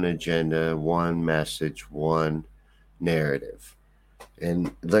one agenda, one message, one narrative.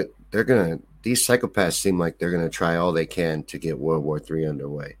 And look, these psychopaths seem like they're gonna try all they can to get World War III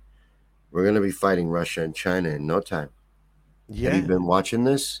underway. We're gonna be fighting Russia and China in no time. Have you Yeah, been watching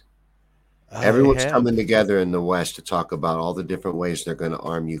this? I Everyone's coming have. together in the West to talk about all the different ways they're going to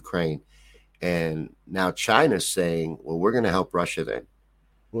arm Ukraine. And now China's saying, well, we're going to help Russia then.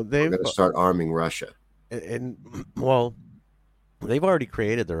 Well, We're going to start arming Russia. well, they've already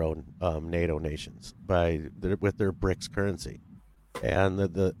created their own NATO nations with their BRICS currency, and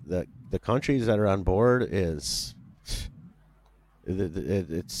the countries that are on board is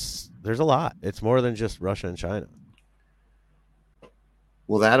it's there's a lot. It's more than just Russia and China.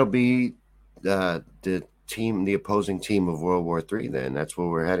 Well, that'll be the opposing team of World War III then. That's where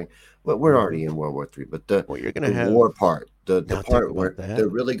we're heading. Well, we're Hmm. already in World War III, but the, Well, you're gonna the have war part, the now think part about where that. they're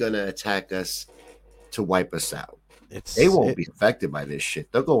really going to attack us to wipe us out. They It's won't it. be affected by this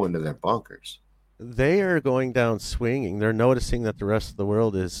shit. They'll go into their bunkers. They are going down swinging. They're noticing that the rest of the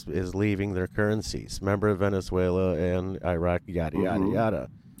world is leaving their currencies. Remember Venezuela and Iraq, yada yada Mm-hmm. yada.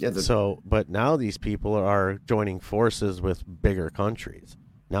 Yeah, So, but now these people are joining forces with bigger countries.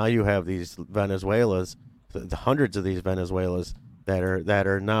 Now you have these Venezuelas, the hundreds of these Venezuelas that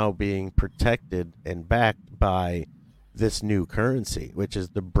are now being protected and backed by this new currency, which is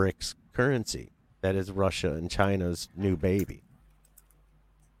the BRICS currency. That is Russia and China's new baby.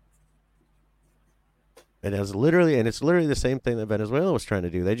 And it's literally the same thing that Venezuela was trying to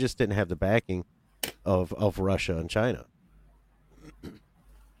do. They just didn't have the backing of Russia and China.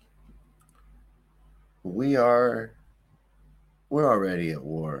 we are we're already at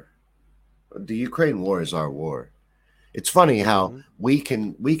war. The Ukraine war is our war. It's funny how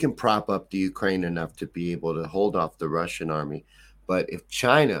Mm-hmm. we can prop up the Ukraine enough to be able to hold off the Russian army, but if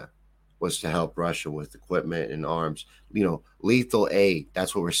China was to help Russia with equipment and arms, lethal aid,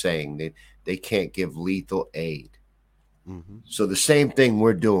 that's what we're saying. They can't give lethal aid. Mm-hmm. So the same thing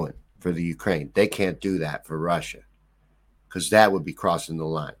we're doing for the Ukraine, they can't do that for Russia because that would be crossing the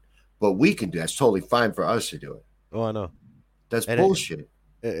line. But we can do that's totally fine for us to do it. Oh, I know. That's And it, bullshit.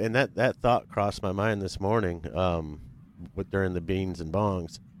 and that thought crossed my mind this morning, during the beans and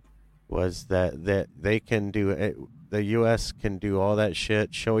bongs, was that they can do it. The U.S. can do all that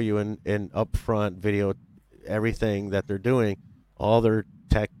shit, show you in upfront video everything that they're doing, all their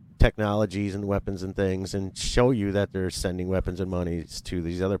technologies and weapons and things, and show you that they're sending weapons and monies to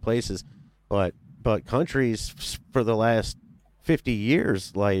these other places. But countries for the last 50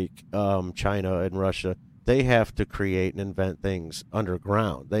 years, like China and Russia, they have to create and invent things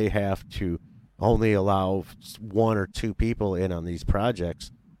underground. They have to only allow one or two people in on these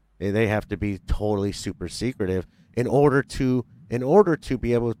projects. They have to be totally super secretive in order to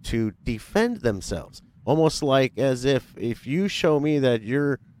be able to defend themselves. Almost like as if you show me that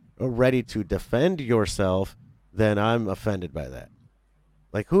you're ready to defend yourself, then I'm offended by that.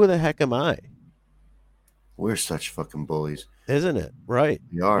 Like, who the heck am I? We're such fucking bullies. Isn't it right?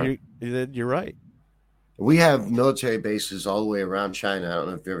 We are. You're right. We have military bases all the way around China. I don't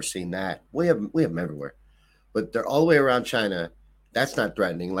know if you've ever seen that. We have them everywhere, but they're all the way around China. That's not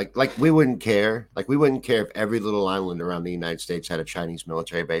threatening. Like we wouldn't care. Like we wouldn't care if every little island around the United States had a Chinese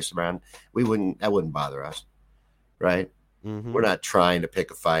military base around. We wouldn't. That wouldn't bother us, right? Mm-hmm. We're not trying to pick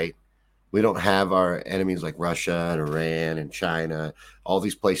a fight. We don't have our enemies like Russia and Iran and China, all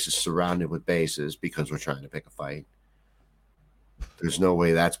these places surrounded with bases because we're trying to pick a fight. There's no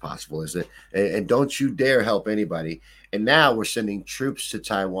way that's possible, is it? And don't you dare help anybody. And now we're sending troops to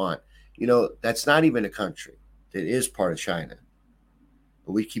Taiwan. That's not even a country. It is part of China.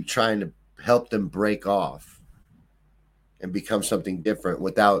 But we keep trying to help them break off and become something different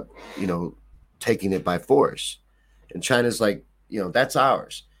without, taking it by force. And China's like, that's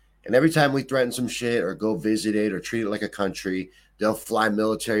ours. And every time we threaten some shit or go visit it or treat it like a country, they'll fly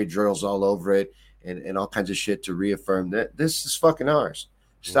military drills all over it and all kinds of shit to reaffirm that this is fucking ours.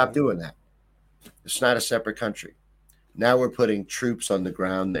 Stop Mm-hmm. doing that. It's not a separate country. Now we're putting troops on the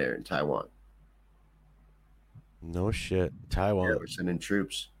ground there in Taiwan. No shit. Yeah, Taiwan. we're sending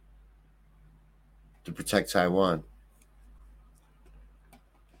troops to protect Taiwan.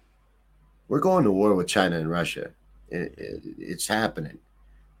 We're going to war with China and Russia. It's happening.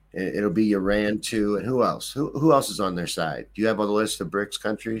 It'll be Iran too, and who else? Who else is on their side? Do you have a list of BRICS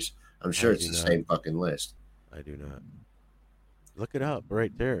countries? I'm sure I it's do the not. same fucking list. I do not. Look it up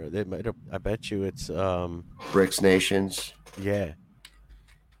right there. They might have, I bet you it's BRICS nations. yeah,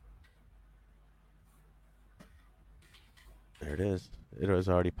 there it is. It was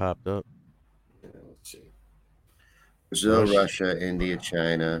already popped up. Let's see: Brazil, Rush, Russia, India,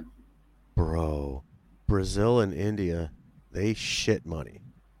 China, bro. Brazil and India, they shit money.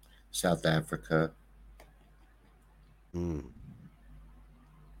 South Africa. Mm.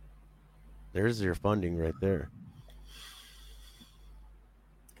 There's your funding right there.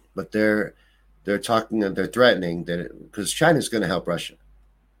 But they're talking, they're threatening that because China's going to help Russia.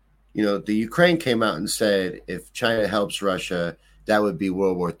 You know, the Ukraine came out and said if China helps Russia, that would be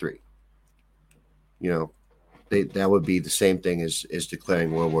World War III. You know, that would be the same thing as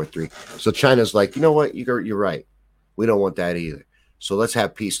declaring World War III. So China's like, you know what, you're right. We don't want that either. So let's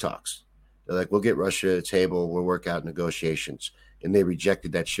have peace talks. They're like, we'll get Russia to the table. We'll work out negotiations. And they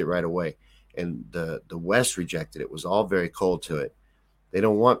rejected that shit right away. And the West rejected it. It was all very cold to it. They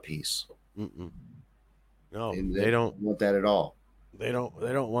don't want peace. Mm-mm. No, And they they don't. don't want that at all. They don't.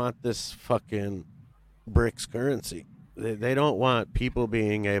 They don't want this fucking BRICS currency. They don't want people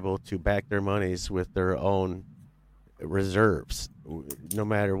being able to back their monies with their own reserves, no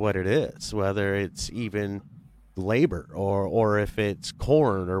matter what it is, whether it's even labor or if it's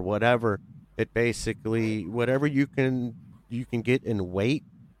corn or whatever. It basically whatever you can get in weight,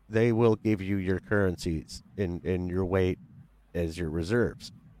 they will give you your currencies in your weight as your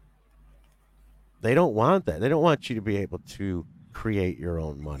reserves. They don't want that. They don't want you to be able to create your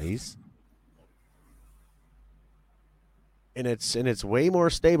own monies. And it's way more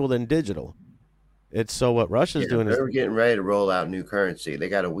stable than digital. It's so what Russia's Yeah, doing is they're getting ready to roll out new currency. They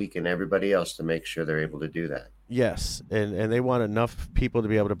got to weaken everybody else to make sure they're able to do that. yes, and they want enough people to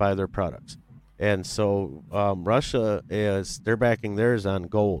be able to buy their products. And so Russia is they're backing theirs on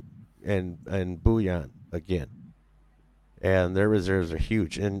gold and bullion again, and their reserves are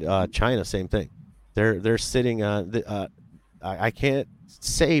huge. And China, same thing. They're sitting on I can't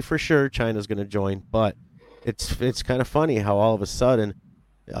say for sure China's going to join, but it's kind of funny how all of a sudden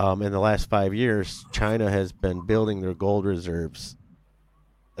in the last 5 years China has been building their gold reserves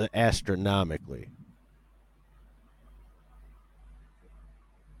astronomically.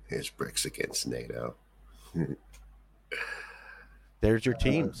 Here's BRICS against NATO. There's your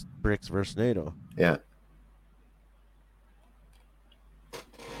teams: BRICS versus NATO. Yeah.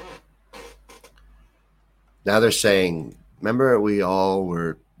 Now they're saying, remember, we all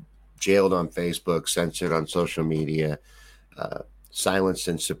were jailed on Facebook, censored on social media, uh, silenced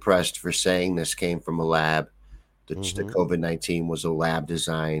and suppressed for saying this came from a lab. The Mm-hmm. COVID-19 was a lab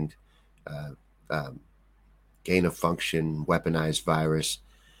designed, uh, um, gain of function, weaponized virus.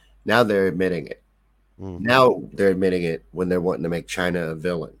 Now they're admitting it. Mm-hmm. Now they're admitting it when they're wanting to make China a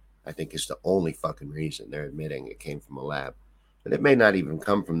villain. I think is the only fucking reason they're admitting it came from a lab. But it may not even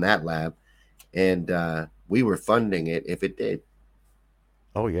come from that lab. And we were funding it if it did.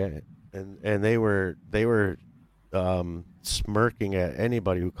 Oh yeah, and they were smirking at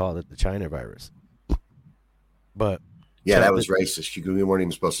anybody who called it the China virus. But Yeah, that was racist. You weren't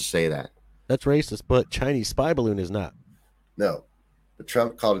even supposed to say that. that's racist. But Chinese spy balloon is not. No. But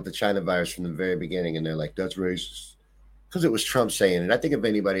Trump called it the China virus from the very beginning, and they're like, that's racist. Because it was Trump saying it. I think if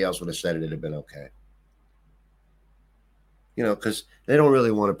anybody else would have said it, it'd have been okay. You know, because they don't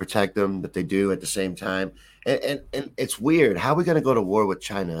really want to protect them, but they do at the same time. And it's weird. How are we going to go to war with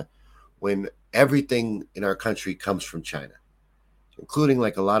China when everything in our country comes from China, including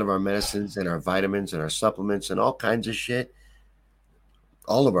like a lot of our medicines and our vitamins and our supplements and all kinds of shit,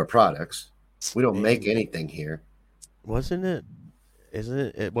 all of our products. We don't make And anything here. wasn't it? Isn't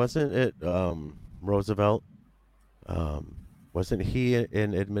it? It wasn't it. Roosevelt. Wasn't he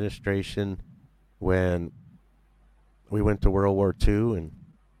in administration when we went to World War II and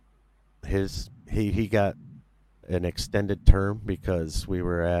he got an extended term because we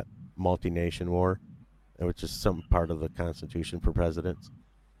were at multi-nation war, which is some part of the Constitution for presidents.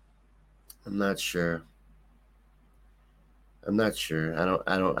 I'm not sure. I'm not sure.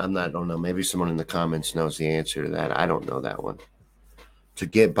 I don't know. Maybe someone in the comments knows the answer to that. I don't know that one. To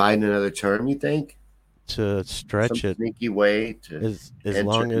get Biden another term, you think? To Some stretch it sneaky way to as enter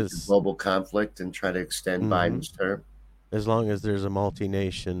long into as global conflict and try to extend mhm, Biden's term? as long as there's a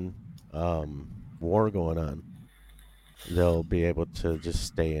multi-nation war going on, they'll be able to just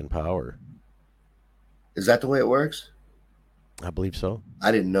stay in power. Is that the way it works? I believe so.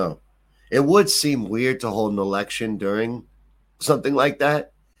 I didn't know. It would seem weird to hold an election during something like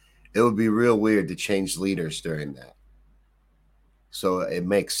that. It would be real weird to change leaders during that. So it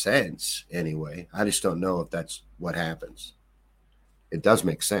makes sense anyway. I just don't know if that's what happens. It does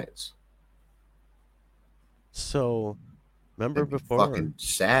make sense. So remember It'd be before fucking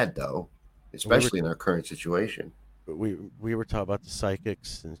sad though, we were especially in our current situation. we were talking about the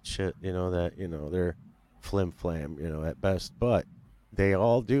psychics and shit, that they're flim flam, at best, but they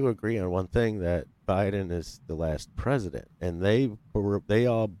all do agree on one thing, that Biden is the last president, and they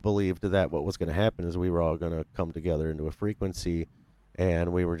all believed that what was going to happen is we were all going to come together into a frequency,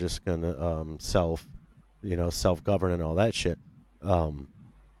 and we were just going to self govern and all that shit. Um,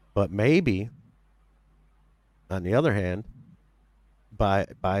 but maybe on the other hand,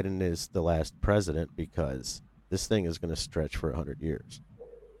 Biden is the last president because this thing is going to stretch for 100 years.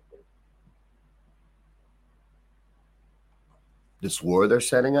 This war they're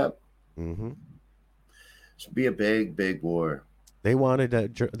setting up, Mm-hmm. this would be a big, big war. They wanted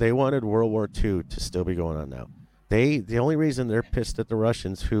World War II to still be going on now. The only reason they're pissed at the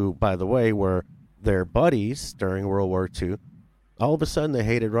Russians, who, by the way, were their buddies during World War II, all of a sudden they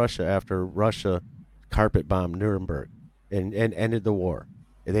hated Russia after Russia carpet bombed Nuremberg and ended the war.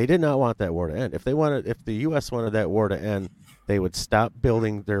 They did not want that war to end. If the U.S. wanted that war to end, they would stop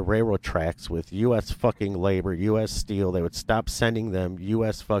building their railroad tracks with U.S. fucking labor, U.S. steel. They would stop sending them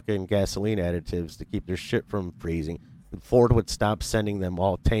U.S. fucking gasoline additives to keep their shit from freezing. And Ford would stop sending them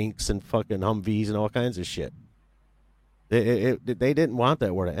all tanks and fucking Humvees and all kinds of shit. They didn't want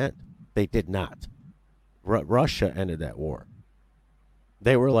that war to end. They did not. Russia ended that war.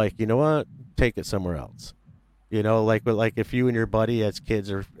 They were like, you know what? Take it somewhere else. Like if you and your buddy as kids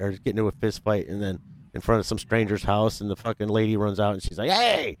are getting into a fist fight, and then in front of some stranger's house, and the fucking lady runs out and she's like,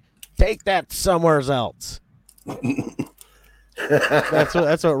 "Hey, take that somewhere else." That's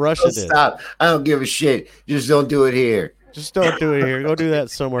what Russia did. Stop. I don't give a shit. Just don't do it here. Just don't do it here. Go do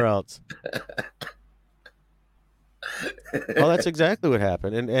that somewhere else. Well, that's exactly what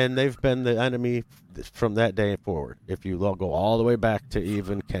happened, and they've been the enemy from that day forward. If you go all the way back to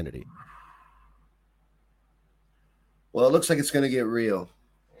even Kennedy. Well, it looks like it's going to get real.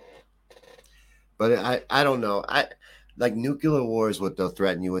 But I don't know. I like nuclear war is what they'll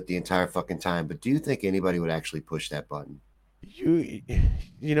threaten you with the entire fucking time. But do you think anybody would actually push that button? You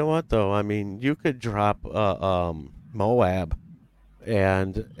you know what though? I mean, you could drop Moab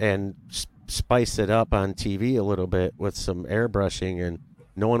and spice it up on TV a little bit with some airbrushing, and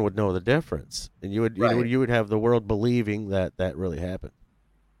no one would know the difference, and Right. you would have the world believing that that really happened.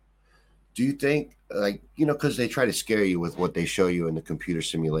 Do you think, like, because they try to scare you with what they show you in the computer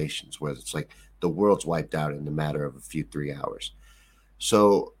simulations, where it's like the world's wiped out in the matter of a few 3 hours.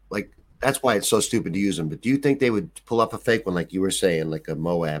 So, like, that's why it's so stupid to use them. But do you think they would pull up a fake one, like you were saying, like a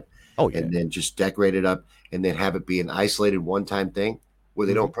Moab, Oh yeah. and then just decorate it up and then have it be an isolated one time thing where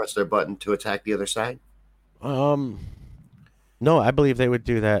they Hmm. don't press their button to attack the other side? Um, no, I believe they would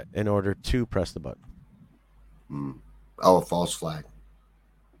do that in order to press the button, Hmm. Oh, a false flag.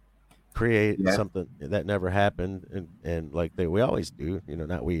 create Yeah. something that never happened, and like we always do,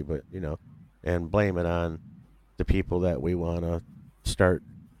 not we, but and blame it on the people that we want to start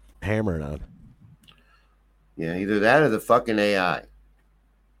hammering on. Yeah. Either that or the fucking AI.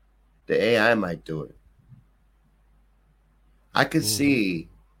 The AI might do it. I could Hmm. see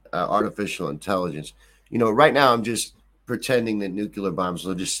artificial intelligence. Right now I'm just pretending that nuclear bombs.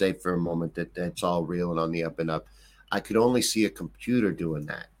 We'll just say for a moment that that's all real and on the up and up. I could only see a computer doing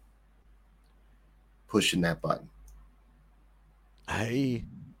that, pushing that button. I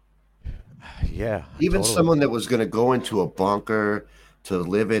Yeah, Even totally. someone that was going to go into a bunker to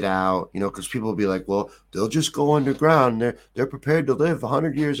live it out, because people will be like, well, they'll just go underground. They're prepared to live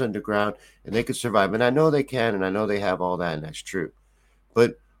 100 years underground and they could survive. And I know they can, and I know they have all that, and that's true.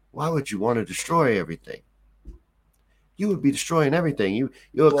 But why would you want to destroy everything? You would be destroying everything.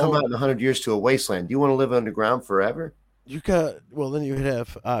 You'll come Well, out in 100 years to a wasteland. Do you want to live underground forever? then you would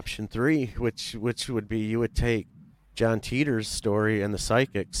have option three, which would be you would take John Teeter's story and the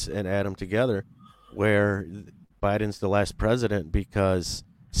psychics and add them together, where Biden's the last president because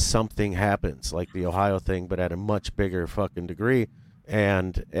something happens, like the Ohio thing, but at a much bigger fucking degree,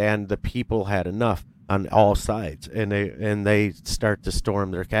 and the people had enough on all sides, and they start to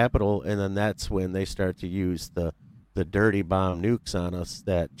storm their capital, and then that's when they start to use the dirty bomb nukes on us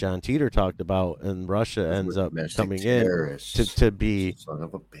that John Teeter talked about, and Russia Those ends were up domestic coming in to terrorists. to be, Son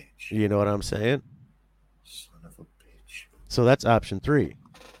of a bitch. you know what I'm saying? Son of a bitch. So that's option three,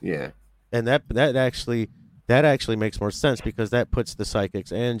 Yeah. and that actually makes more sense because that puts the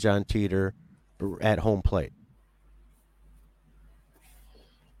psychics and John Teeter at home plate.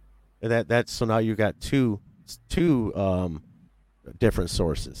 And that's so now you got two different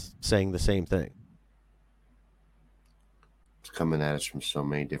sources saying the same thing. It's coming at us from so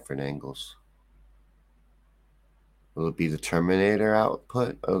many different angles. Will it be the Terminator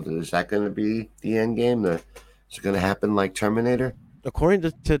output? Oh, is that going to be the end game? Is it going to happen like Terminator? According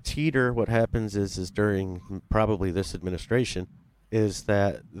to Teeter, what happens is during probably this administration is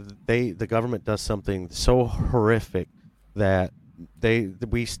that the government does something so horrific that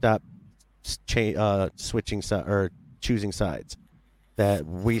we stop switching or choosing sides. That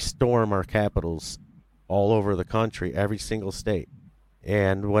we storm our capitals all over the country, every single state.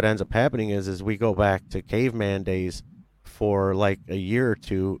 And what ends up happening is we go back to caveman days for like a year or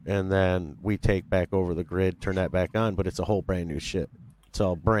two, and then we take back over the grid, turn that back on, but it's a whole brand new shit. It's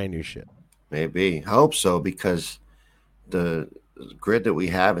all brand new shit. Maybe. I hope so, because the grid that we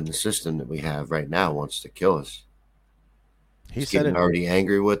have and the system that we have right now wants to kill us. He It's said getting it. already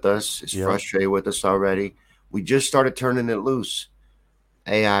angry with us. It's Yeah. frustrated with us already. We just started turning it loose.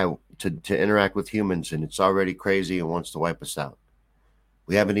 AI to interact with humans, and it's already crazy and wants to wipe us out.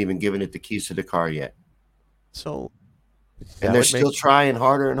 We haven't even given it the keys to the car yet. So And that they're would make. still trying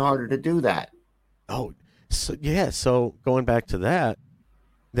harder and harder to do that. Oh, so yeah. So going back to that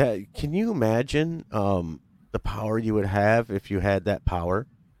can you imagine the power you would have if you had that power?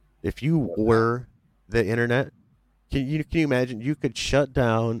 If you were the internet, can you imagine you could shut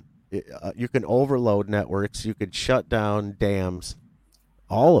down? You can overload networks. You could shut down dams.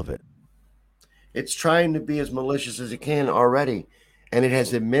 All of it. It's trying to be as malicious as it can already. And it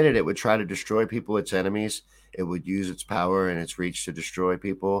has admitted it would try to destroy people, its enemies. It would use its power and its reach to destroy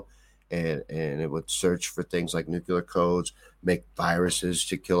people. And it would search for things like nuclear codes, make viruses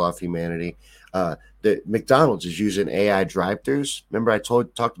to kill off humanity. The McDonald's is using AI drive-throughs. Remember, I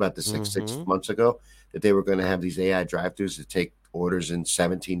talked about this like six Mm-hmm. months ago, that they were going to have these AI drive-throughs to take orders in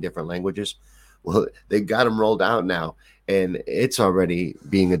 17 different languages. Well, they got them rolled out now, and it's already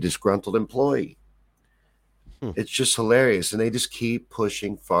being a disgruntled employee. Hmm. It's just hilarious. And they just keep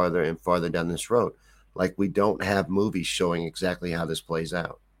pushing farther and farther down this road. Like we don't have movies showing exactly how this plays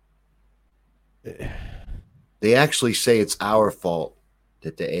out. They actually say it's our fault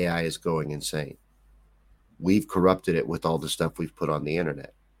that the AI is going insane. We've corrupted it with all the stuff we've put on the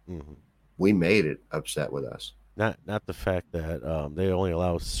internet. Mm-hmm. We made it upset with us. Not the fact that they only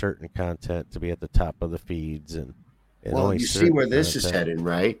allow certain content to be at the top of the feeds and Well, only you see certain where this is content. heading,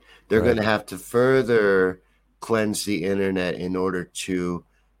 right? They're going Right. to have to further cleanse the internet in order to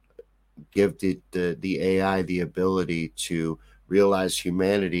give the AI the ability to realize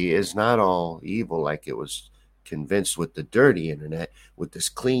humanity is not all evil like it was convinced with the dirty internet. With this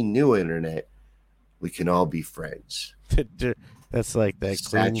clean new internet, we can all be friends. That's like that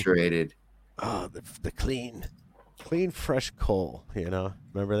clean. Saturated. Oh, the clean fresh coal.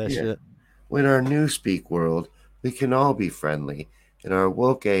 Remember that Yeah. shit? In our newspeak world, we can all be friendly, and our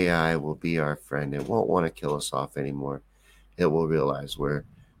woke AI will be our friend. It won't want to kill us off anymore. It will realize we're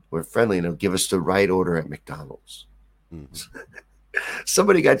friendly, and it'll give us the right order at McDonald's. Mm-hmm.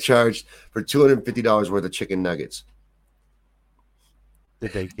 Somebody got charged for $250 worth of chicken nuggets.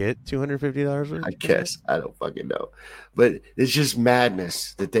 Did they get $250 worth? I guess. I don't fucking know. But it's just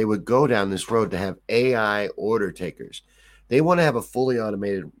madness that they would go down this road to have AI order takers. They want to have a fully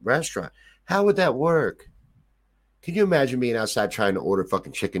automated restaurant. How would that work? Can you imagine being outside trying to order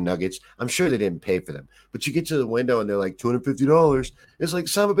fucking chicken nuggets? I'm sure they didn't pay for them. But you get to the window and they're like $250. It's like,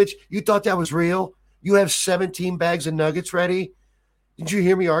 son of a bitch, you thought that was real? You have 17 bags of nuggets ready? Did you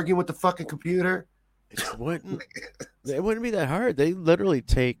hear me arguing with the fucking computer? It wouldn't. It wouldn't be that hard. They literally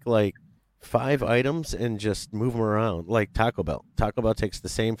take like 5 items and just move them around, like Taco Bell. Taco Bell takes the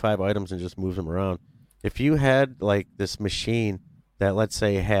same 5 items and just moves them around. If you had like this machine that, let's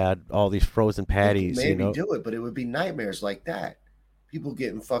say, had all these frozen They could patties, maybe do it, but it would be nightmares like that. People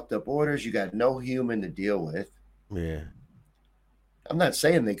getting fucked up orders. You got no human to deal with. yeah, I'm not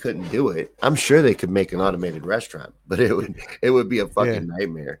saying they couldn't do it. I'm sure they could make an automated restaurant, but it would be a yeah. fucking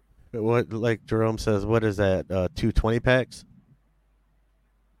nightmare. What, like Jerome says, what is that? 2 20 packs?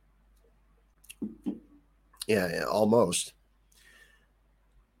 Yeah, almost.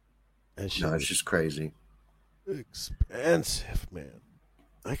 That shit No, it's is just crazy. expensive, man.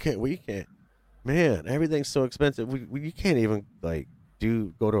 I can't. We can't. Man, everything's so expensive. You can't even like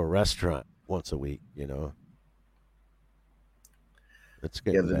go to a restaurant once a week. It's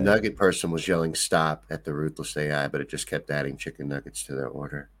Yeah, getting the bad. nugget person was yelling stop at the ruthless AI, but it just kept adding chicken nuggets to their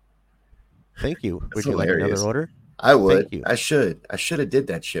order. Thank you. That's Would you like another hilarious. order? I Thank would. you. I should. I should have did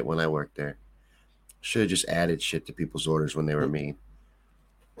that shit when I worked there. Should have just added shit to people's orders when they were mean.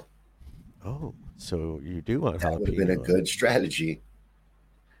 Oh, so you do want That would have been a jalapeno on it? good strategy.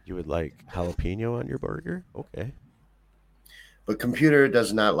 You would like jalapeno on your burger? Okay, But computer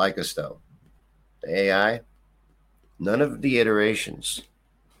does not like us though. The AI, none of the iterations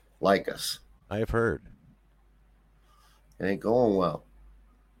like us. I've heard. It ain't going well.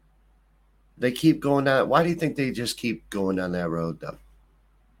 They keep going down. Why do you think they just keep going down that road though?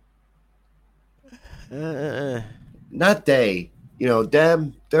 Uh, Not they. You know,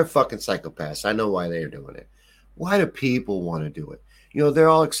 them, they're fucking psychopaths. I know why they're doing it. Why do people want to do it? You know, they're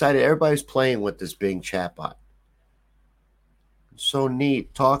all excited. Everybody's playing with this Bing chatbot. It's so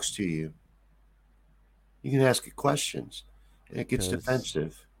neat, talks to you. You can ask it questions, and it gets because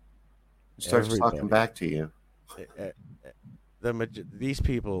defensive. It starts talking everybody, back to you. eh, eh, eh, these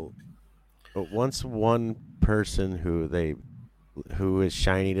people, once one person who is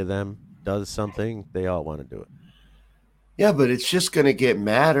shiny to them does something, they all want to do it. Yeah, but it's just going to get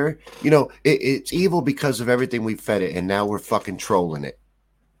madder. You know, it's evil because of everything we fed it, and now we're fucking trolling it.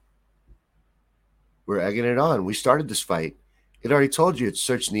 We're egging it on. We started this fight. It already told you it's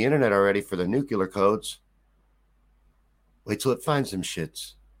searching the internet already for the nuclear codes. Wait till it finds them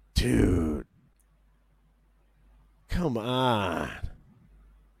shits. Dude, come on.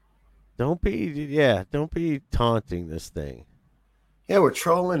 Don't be taunting this thing. Yeah, we're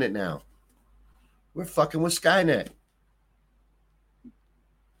trolling it now. We're fucking with Skynet.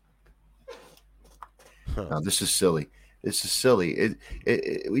 Huh. Now this is silly. This is silly.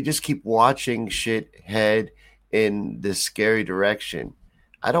 We just keep watching shit head in this scary direction.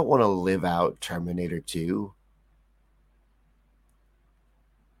 I don't want to live out Terminator 2.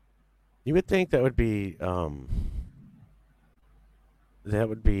 You would think that would be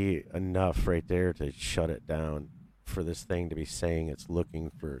enough right there to shut it down for this thing to be saying it's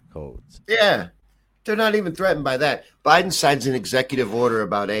looking for codes. Yeah, they're not even threatened by that. Biden signs an executive order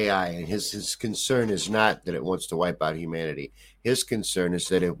about AI, and his concern is not that it wants to wipe out humanity. His concern is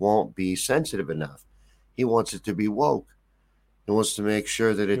that it won't be sensitive enough. He wants it to be woke. He wants to make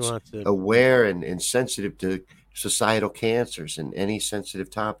sure that You it's want to aware and sensitive to societal cancers and any sensitive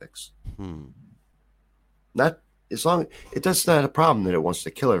topics. hmm. Not as long that's not a problem that it wants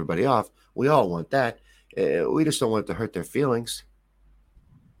to kill everybody off. We all want that. We just don't want it to hurt their feelings.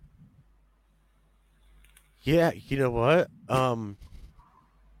 Yeah, you know what?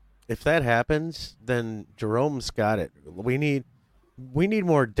 If that happens, then Jerome's got it. We need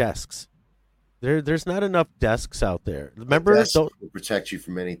more desks. There's not enough desks out there. A Remember, desk will protect you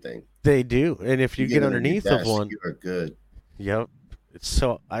from anything. they do. And if You you get get on a new underneath of desk, one, you are good. yep.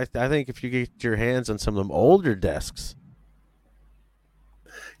 So I think if you get your hands on some of them older desks,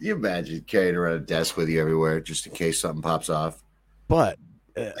 You imagine carrying around a desk with you everywhere just in case something pops off. but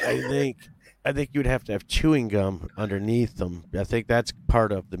I think you'd have to have chewing gum underneath them. I think that's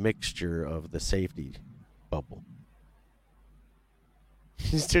part of the mixture of the safety bubble.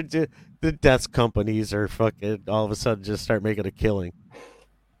 The desk companies are fucking all of a sudden just start making a killing.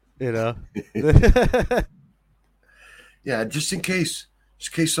 You know, Yeah, just in case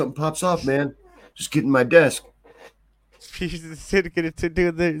something pops off, man. Just get in my desk these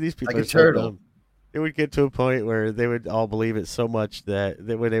like people a are so turtle. dumb. It would get to a point where they would all believe it so much that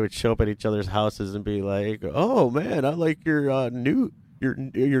when they would show up at each other's houses and be like, "Oh man, I like your new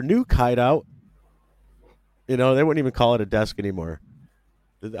hideout." They wouldn't even call it a desk anymore.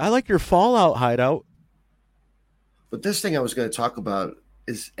 I like your Fallout hideout. But this thing I was going to talk about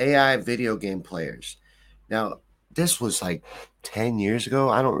is AI video game players. Now, this was like 10 years ago.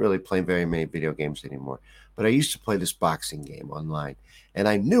 I don't really play very many video games anymore, but I used to play this boxing game online, and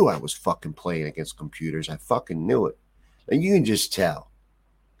I knew I was fucking playing against computers. I fucking knew it. And you can just tell.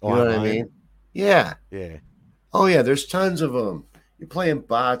 Oh, You know what I online? mean? Yeah. Yeah. Oh, yeah, there's tons of them. You're playing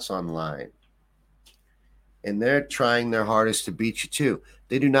bots online, and they're trying their hardest to beat you too.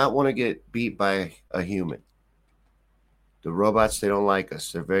 They do not want to get beat by a human. The robots, they don't like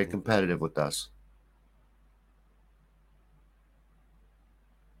us. They're very competitive with us.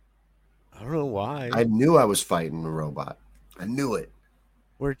 I don't know I why. knew I was fighting a robot. I knew it.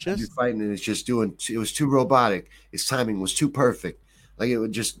 We're I'd be just fighting and it's just doing, it was too robotic. Its timing was too perfect. Like it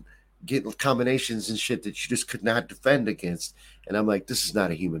would just get combinations and shit that you just could not defend against. And I'm like, this is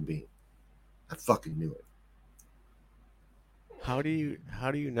not a human being. I fucking knew it. how do you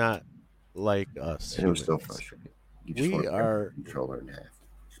not like us And it was so humans? frustrating. You just We want to rip are the controller in half.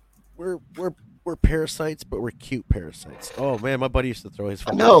 we're we're we're parasites, but we're cute parasites. Oh man, my buddy used to throw his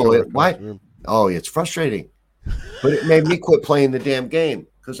I fucking know controller it. across Why? the room. Oh, it's frustrating. But it made me quit playing the damn game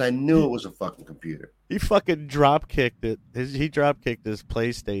because I knew he, it was a fucking computer. he fucking drop kicked it. He drop kicked his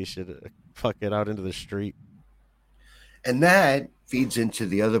PlayStation fucking out into the street. And that feeds into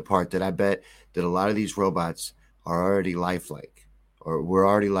the other part that I bet that a lot of these robots are already lifelike, or were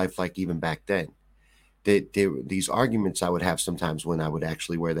already lifelike even back then. These arguments I would have sometimes when I would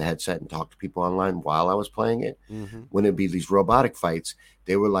actually wear the headset and talk to people online while I was playing it, Mm-hmm. when it'd be these robotic fights,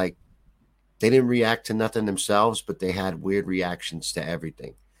 they were like, they didn't react to nothing themselves, but they had weird reactions to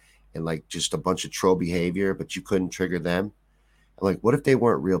everything and like just a bunch of troll behavior, but you couldn't trigger them. I'm like, what if they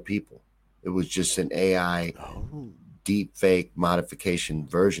weren't real people? It was just an AI Oh, deep fake modification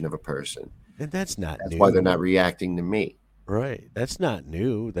version of a person. and that's not That's why they're new. not reacting to me. Right. That's not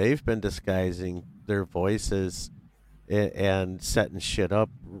new. They've been disguising their voices and setting shit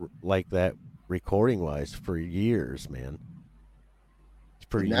up like that recording wise for years, man.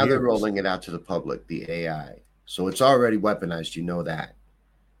 For But now they're years rolling it out to the public, the AI. So it's already weaponized. You know that.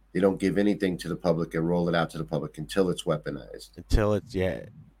 They don't give anything to the public and roll it out to the public until it's weaponized. until it's, yeah.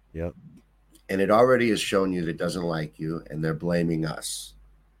 Yep. And it already has shown you that it doesn't like you and they're blaming us.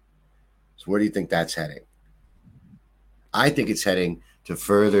 So where do you think that's heading? I think it's heading to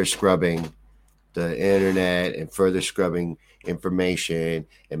further scrubbing the internet and further scrubbing information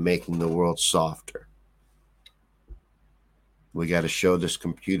and making the world softer. We got to show this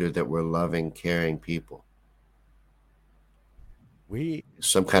computer that we're loving, caring people. We,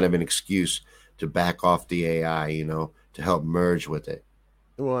 Some kind of an excuse to back off the AI, to help merge with it.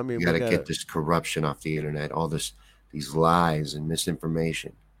 well, I mean, You got we to gotta, get this corruption off the internet, these lies and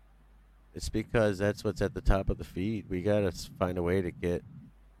misinformation. it's because that's what's at the top of the feed. We gotta find a way to get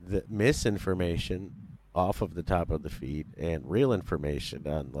the misinformation off of the top of the feed and real information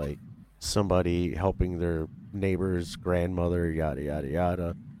on like somebody helping their neighbor's grandmother, yada, yada,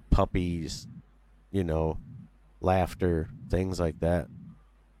 yada, puppies, you know, laughter, things like that.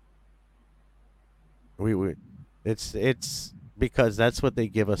 We it's because that's what they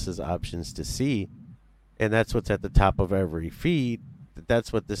give us as options to see, and that's what's at the top of every feed.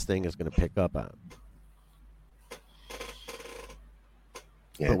 That's what this thing is going to pick up on.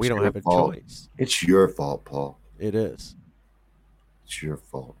 Yeah, But we it's don't your have a fault. choice. It's your fault, Paul. It is. It's your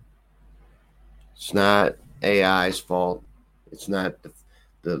fault. It's not AI's fault. It's not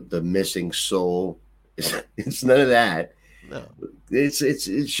the missing soul. It's none of that. No. It's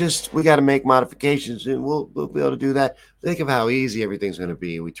just we got to make modifications and we'll be able to do that. Think of how easy everything's going to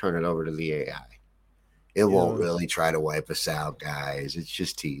be. We turn it over to the AI. It won't Yeah, really try to wipe us out, guys. It's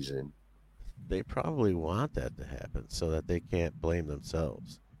just teasing. they probably want that to happen so that they can't blame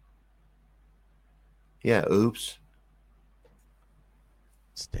themselves. Yeah, oops.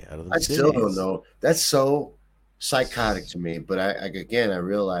 Stay out of them I still don't cities. know. That's so psychotic to me. But I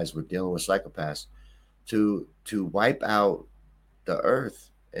realize we're dealing with psychopaths to wipe out the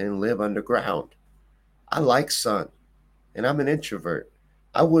earth and live underground. I like sun, and I'm an introvert.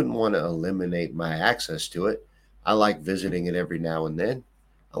 I wouldn't want to eliminate my access to it. I like visiting it every now and then.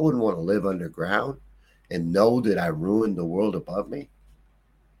 I wouldn't want to live underground and know that I ruined the world above me.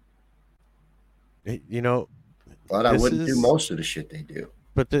 You know, But I this wouldn't do is, most of the shit they do.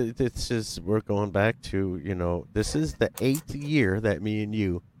 but this is, we're going back to, this is the eighth year that me and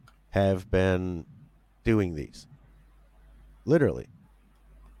you have been doing these, literally.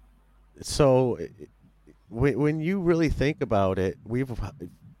 So when you really think about it, we've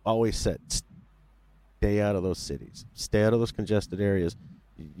always said stay out of those cities, stay out of those congested areas.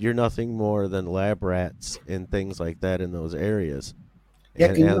 You're nothing more than lab rats and things like that in those areas. Yeah,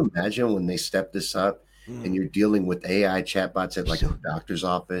 And can you imagine when they step this up and mm, you're dealing with AI chatbots at like the so doctor's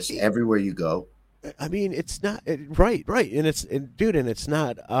office it, everywhere you go? I mean, it's not right, right, and dude, and it's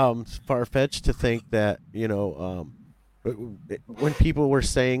not far fetched to think that when people were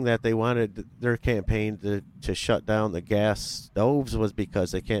saying that they wanted their campaign to shut down the gas stoves was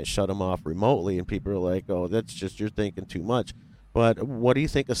because they can't shut them off remotely, and people are like, "Oh, that's just you're thinking too much." But what do you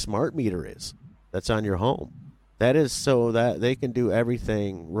think a smart meter is? That's on your home. That is so that they can do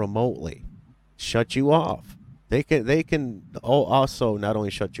everything remotely, shut you off. They can also not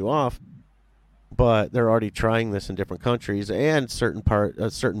only shut you off, but they're already trying this in different countries and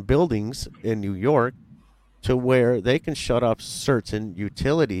certain buildings in New York to where they can shut off certain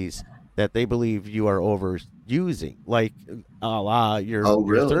utilities that they believe you are overusing, like a la Oh, your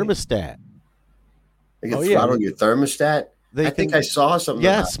really? thermostat. They can Oh yeah, throttle your thermostat? they I think I can. saw something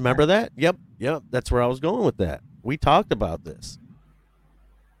about Yes, that. remember that? Yep, yep. That's where I was going with that. We talked about this.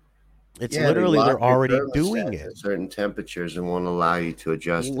 It's Yeah, they literally lock they're your already doing thermostats it. at certain temperatures and won't allow you to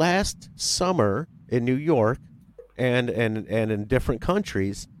adjust it. Last summer in New York and in different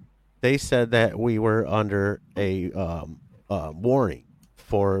countries, they said that we were under a warning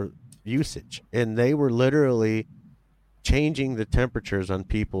for usage, and they were literally changing the temperatures on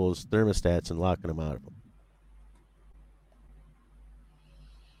people's thermostats and locking them out of them.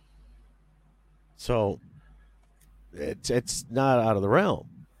 So it's not out of the realm.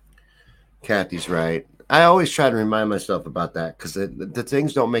 Kathy's right. I always try to remind myself about that because the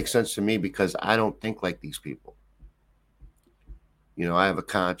things don't make sense to me because I don't think like these people. I have a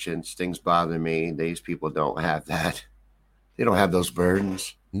conscience. Things bother me. These people don't have that. They don't have those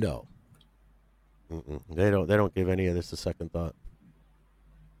burdens. No, they don't give any of this a second thought.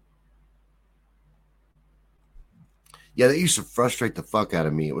 Yeah, that used to frustrate the fuck out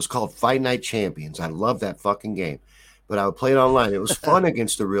of me. It was called Fight Night Champions. I love that fucking game. But I would play it online. It was fun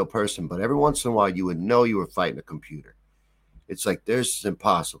against a real person, but every once in a while you would know you were fighting a computer. It's like there's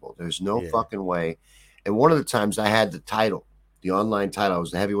impossible. There's no Yeah. fucking way. And one of the times I had the title, the online title, I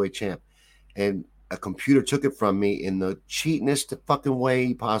was the heavyweight champ, and a computer took it from me in the cheatinest fucking way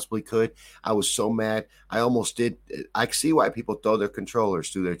he possibly could. I was so mad. I almost did. I see why people throw their controllers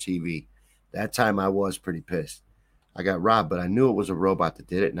through their TV. That time I was pretty pissed. I got robbed, but I knew it was a robot that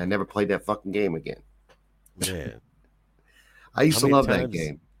did it, and I never played that fucking game again. Man, I how used to many love that times?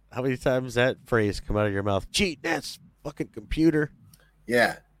 game. How many times that phrase come out of your mouth? Cheat, that's fucking computer.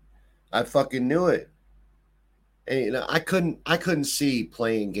 Yeah, I fucking knew it. And, I couldn't see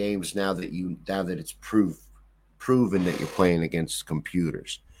playing games now that it's proven that you're playing against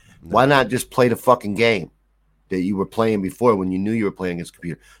computers. Why No, not just play the fucking game that you were playing before when you knew you were playing against a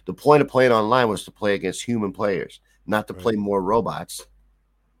computer? The point of playing online was to play against human players, not to play right. more robots.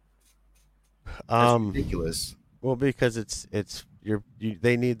 That's Um, ridiculous. well, because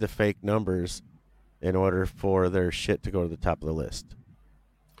they need the fake numbers in order for their shit to go to the top of the list.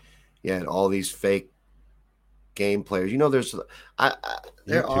 Yeah, and all these fake game players.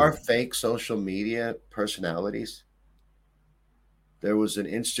 There are YouTube. fake social media personalities. There was an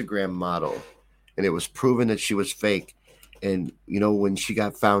Instagram model, and it was proven that she was fake. And when she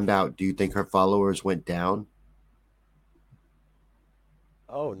got found out, do you think her followers went down?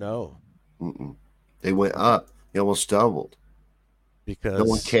 Oh no, Mm-mm. They went up. They almost doubled. No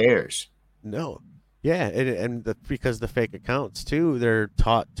one because cares. no, yeah, because the fake accounts too, they're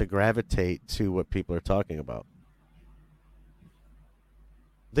taught to gravitate to what people are talking about.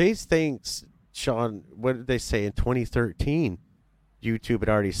 These things, Shawn, what did they say in 2013? YouTube had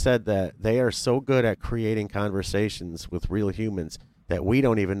already said that they are so good at creating conversations with real humans that we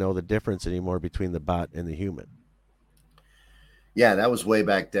don't even know the difference anymore between the bot and the human. Yeah, that was way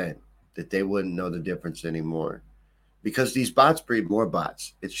back then. That they wouldn't know the difference anymore because these bots breed more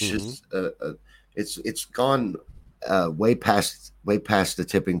bots. It's Mm-hmm. just it's gone way past the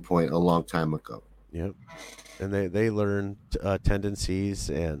tipping point a long time ago. Yep. And they learn tendencies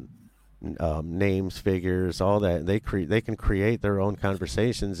and names, figures, all that. They can create their own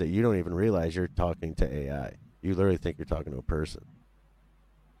conversations that you don't even realize you're talking to AI. You literally think you're talking to a person.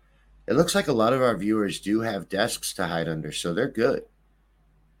 It looks like a lot of our viewers do have desks to hide under, so they're good.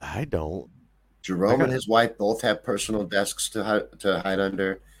 I don't. I Jerome and got. his wife both have personal desks to hide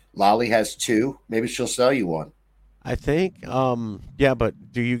under. Lolly has two. Maybe she'll sell you one. I think. Yeah,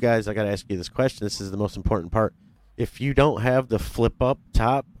 but do you guys? I got to ask you this question. This is the most important part. If you don't have the flip up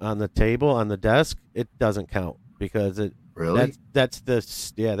top on the table on the desk, it doesn't count because Really? that's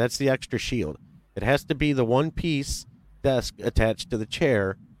the extra shield. It has to be the one piece desk attached to the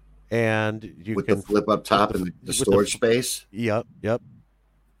chair, and you With the can flip up with top and the with the storage space? yep.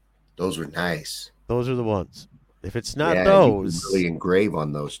 Those were nice. Those are the ones. If it's not Yeah, you can those, really engrave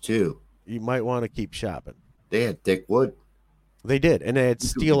on those too. you might want to keep shopping. They had thick wood. They did, and they had You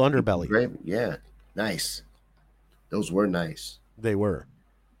steel could keep underbelly. engraving. Yeah, nice. Those were nice. They were,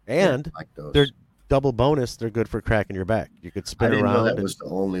 Yeah, and I like they're those. double bonus. They're good for cracking your back. You could I spin didn't know around, that and was the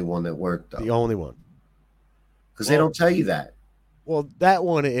only one that worked the though, only one. because they Well, don't tell you that. well, that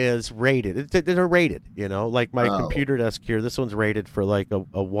one is rated. They're rated. Like my Oh, computer desk here. This one's rated for like a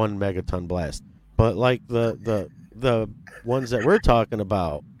 1 megaton blast. But like the ones that we're talking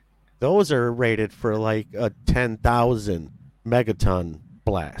about, those are rated for like a 10,000 megaton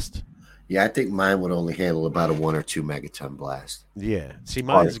blast. yeah. I think mine would only handle about a 1 or 2 megaton blast. Yeah. See,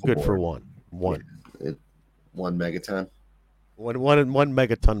 mine's Particle good for board. one. Yeah, One. it, 1 megaton. One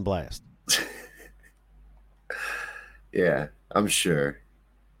megaton blast. Yeah, I'm sure.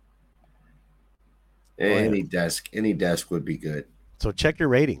 Oh yeah. Any desk would be good. So check your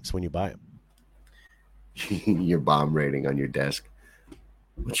ratings when you buy them. Your bomb rating on your desk.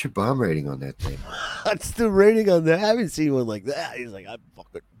 What's your bomb rating on that thing? What's the rating on that? I haven't seen one like that. He's like, I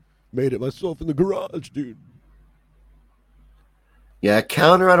fucking made it myself in the garage, dude. Yeah, a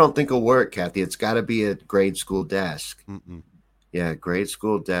counter I don't think will work, Kathy. It's got to be a grade school desk. Mm-mm. Yeah, grade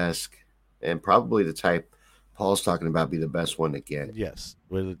school desk, and probably the type Paul's talking about be the best one to get. Yes,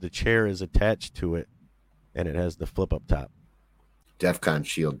 where the chair is attached to it, and it has the flip up top. DEFCON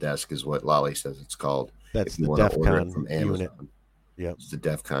Shield desk is what Lolly says it's called. That's If you the want to DEF order it CON from unit. Amazon, Yep. it's the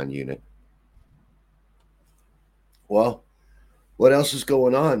DEFCON unit. Well, what else is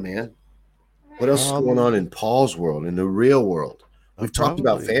going on, man? What else is going on Um, in Paul's world, in the real world? I'm We've talked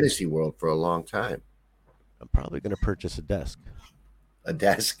about probably fantasy world for a long time. I'm probably gonna purchase a desk. A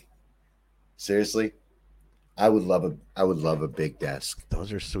desk? Seriously? I would love a big desk.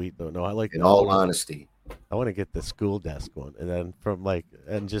 Those are sweet though. No, I like. In all honesty. I want to get the school desk one, and then from like,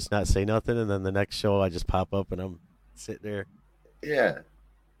 and just not say nothing, and then the next show I just pop up and I'm sitting there. Yeah.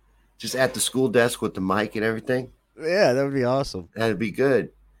 Just at the school desk with the mic and everything. Yeah, that would be awesome. That'd be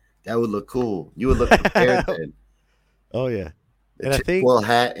good. That would look cool. You would look prepared then. Oh yeah, A and I think, tinfoil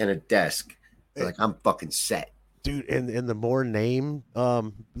hat and a desk. You're like, I'm fucking set. dude, and the more name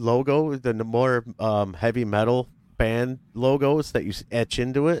logo, the more heavy metal band logos that you etch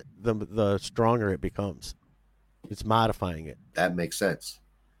into it, the stronger it becomes. It's modifying it. That makes sense.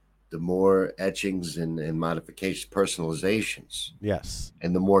 The more etchings and modifications, personalizations, Yes.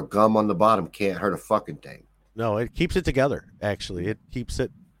 and the more gum on the bottom can't hurt a fucking thing. No, it keeps it together. Actually, it keeps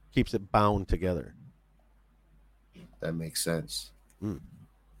it bound together. That makes sense. Mm.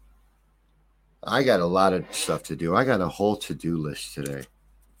 I got a lot of stuff to do. I got a whole to-do list today.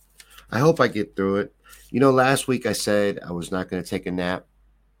 I hope I get through it. You know, last week I said I was not going to take a nap,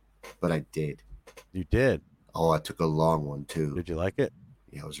 but I did. You did. Oh, I took a long one too. Did you like it?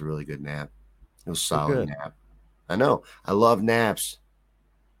 Yeah, it was a really good nap. It was a Oh, solid good. nap. I know. I love naps.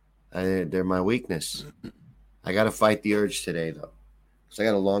 They're my weakness. I got to fight the urge today, though, because I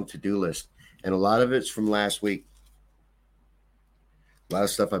got a long to-do list. And a lot of it's from last week. A lot of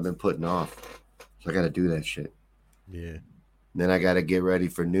stuff I've been putting off. So I got to do that shit. Yeah. And then I got to get ready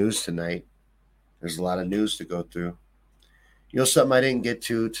for news tonight. There's a lot of news to go through. You know, something I didn't get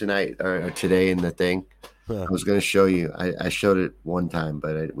to tonight or today in the thing? Huh. I was going to show you. I showed it one time,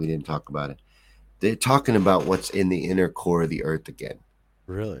 but we didn't talk about it. They're talking about what's in the inner core of the Earth again.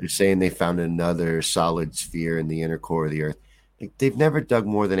 Really? They're saying they found another solid sphere in the inner core of the Earth. They've never dug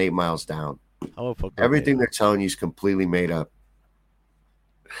more than 8 miles down. How fucking Everything they're telling you is completely made up.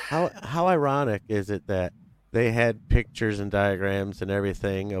 how ironic is it that they had pictures and diagrams and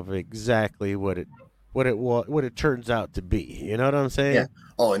everything of exactly what it turns out to be. You know what I'm saying? Yeah.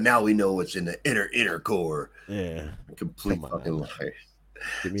 Oh, and now we know what's in the inner core. Yeah. Complete Come on. fucking liars.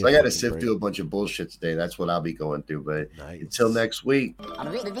 Give me So a I got to fucking sift break. through a bunch of bullshit today. That's what I'll be going through. But Nice. until next week,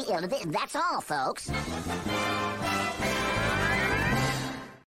 That's all, folks.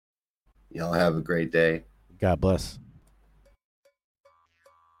 y'all have a great day. God bless.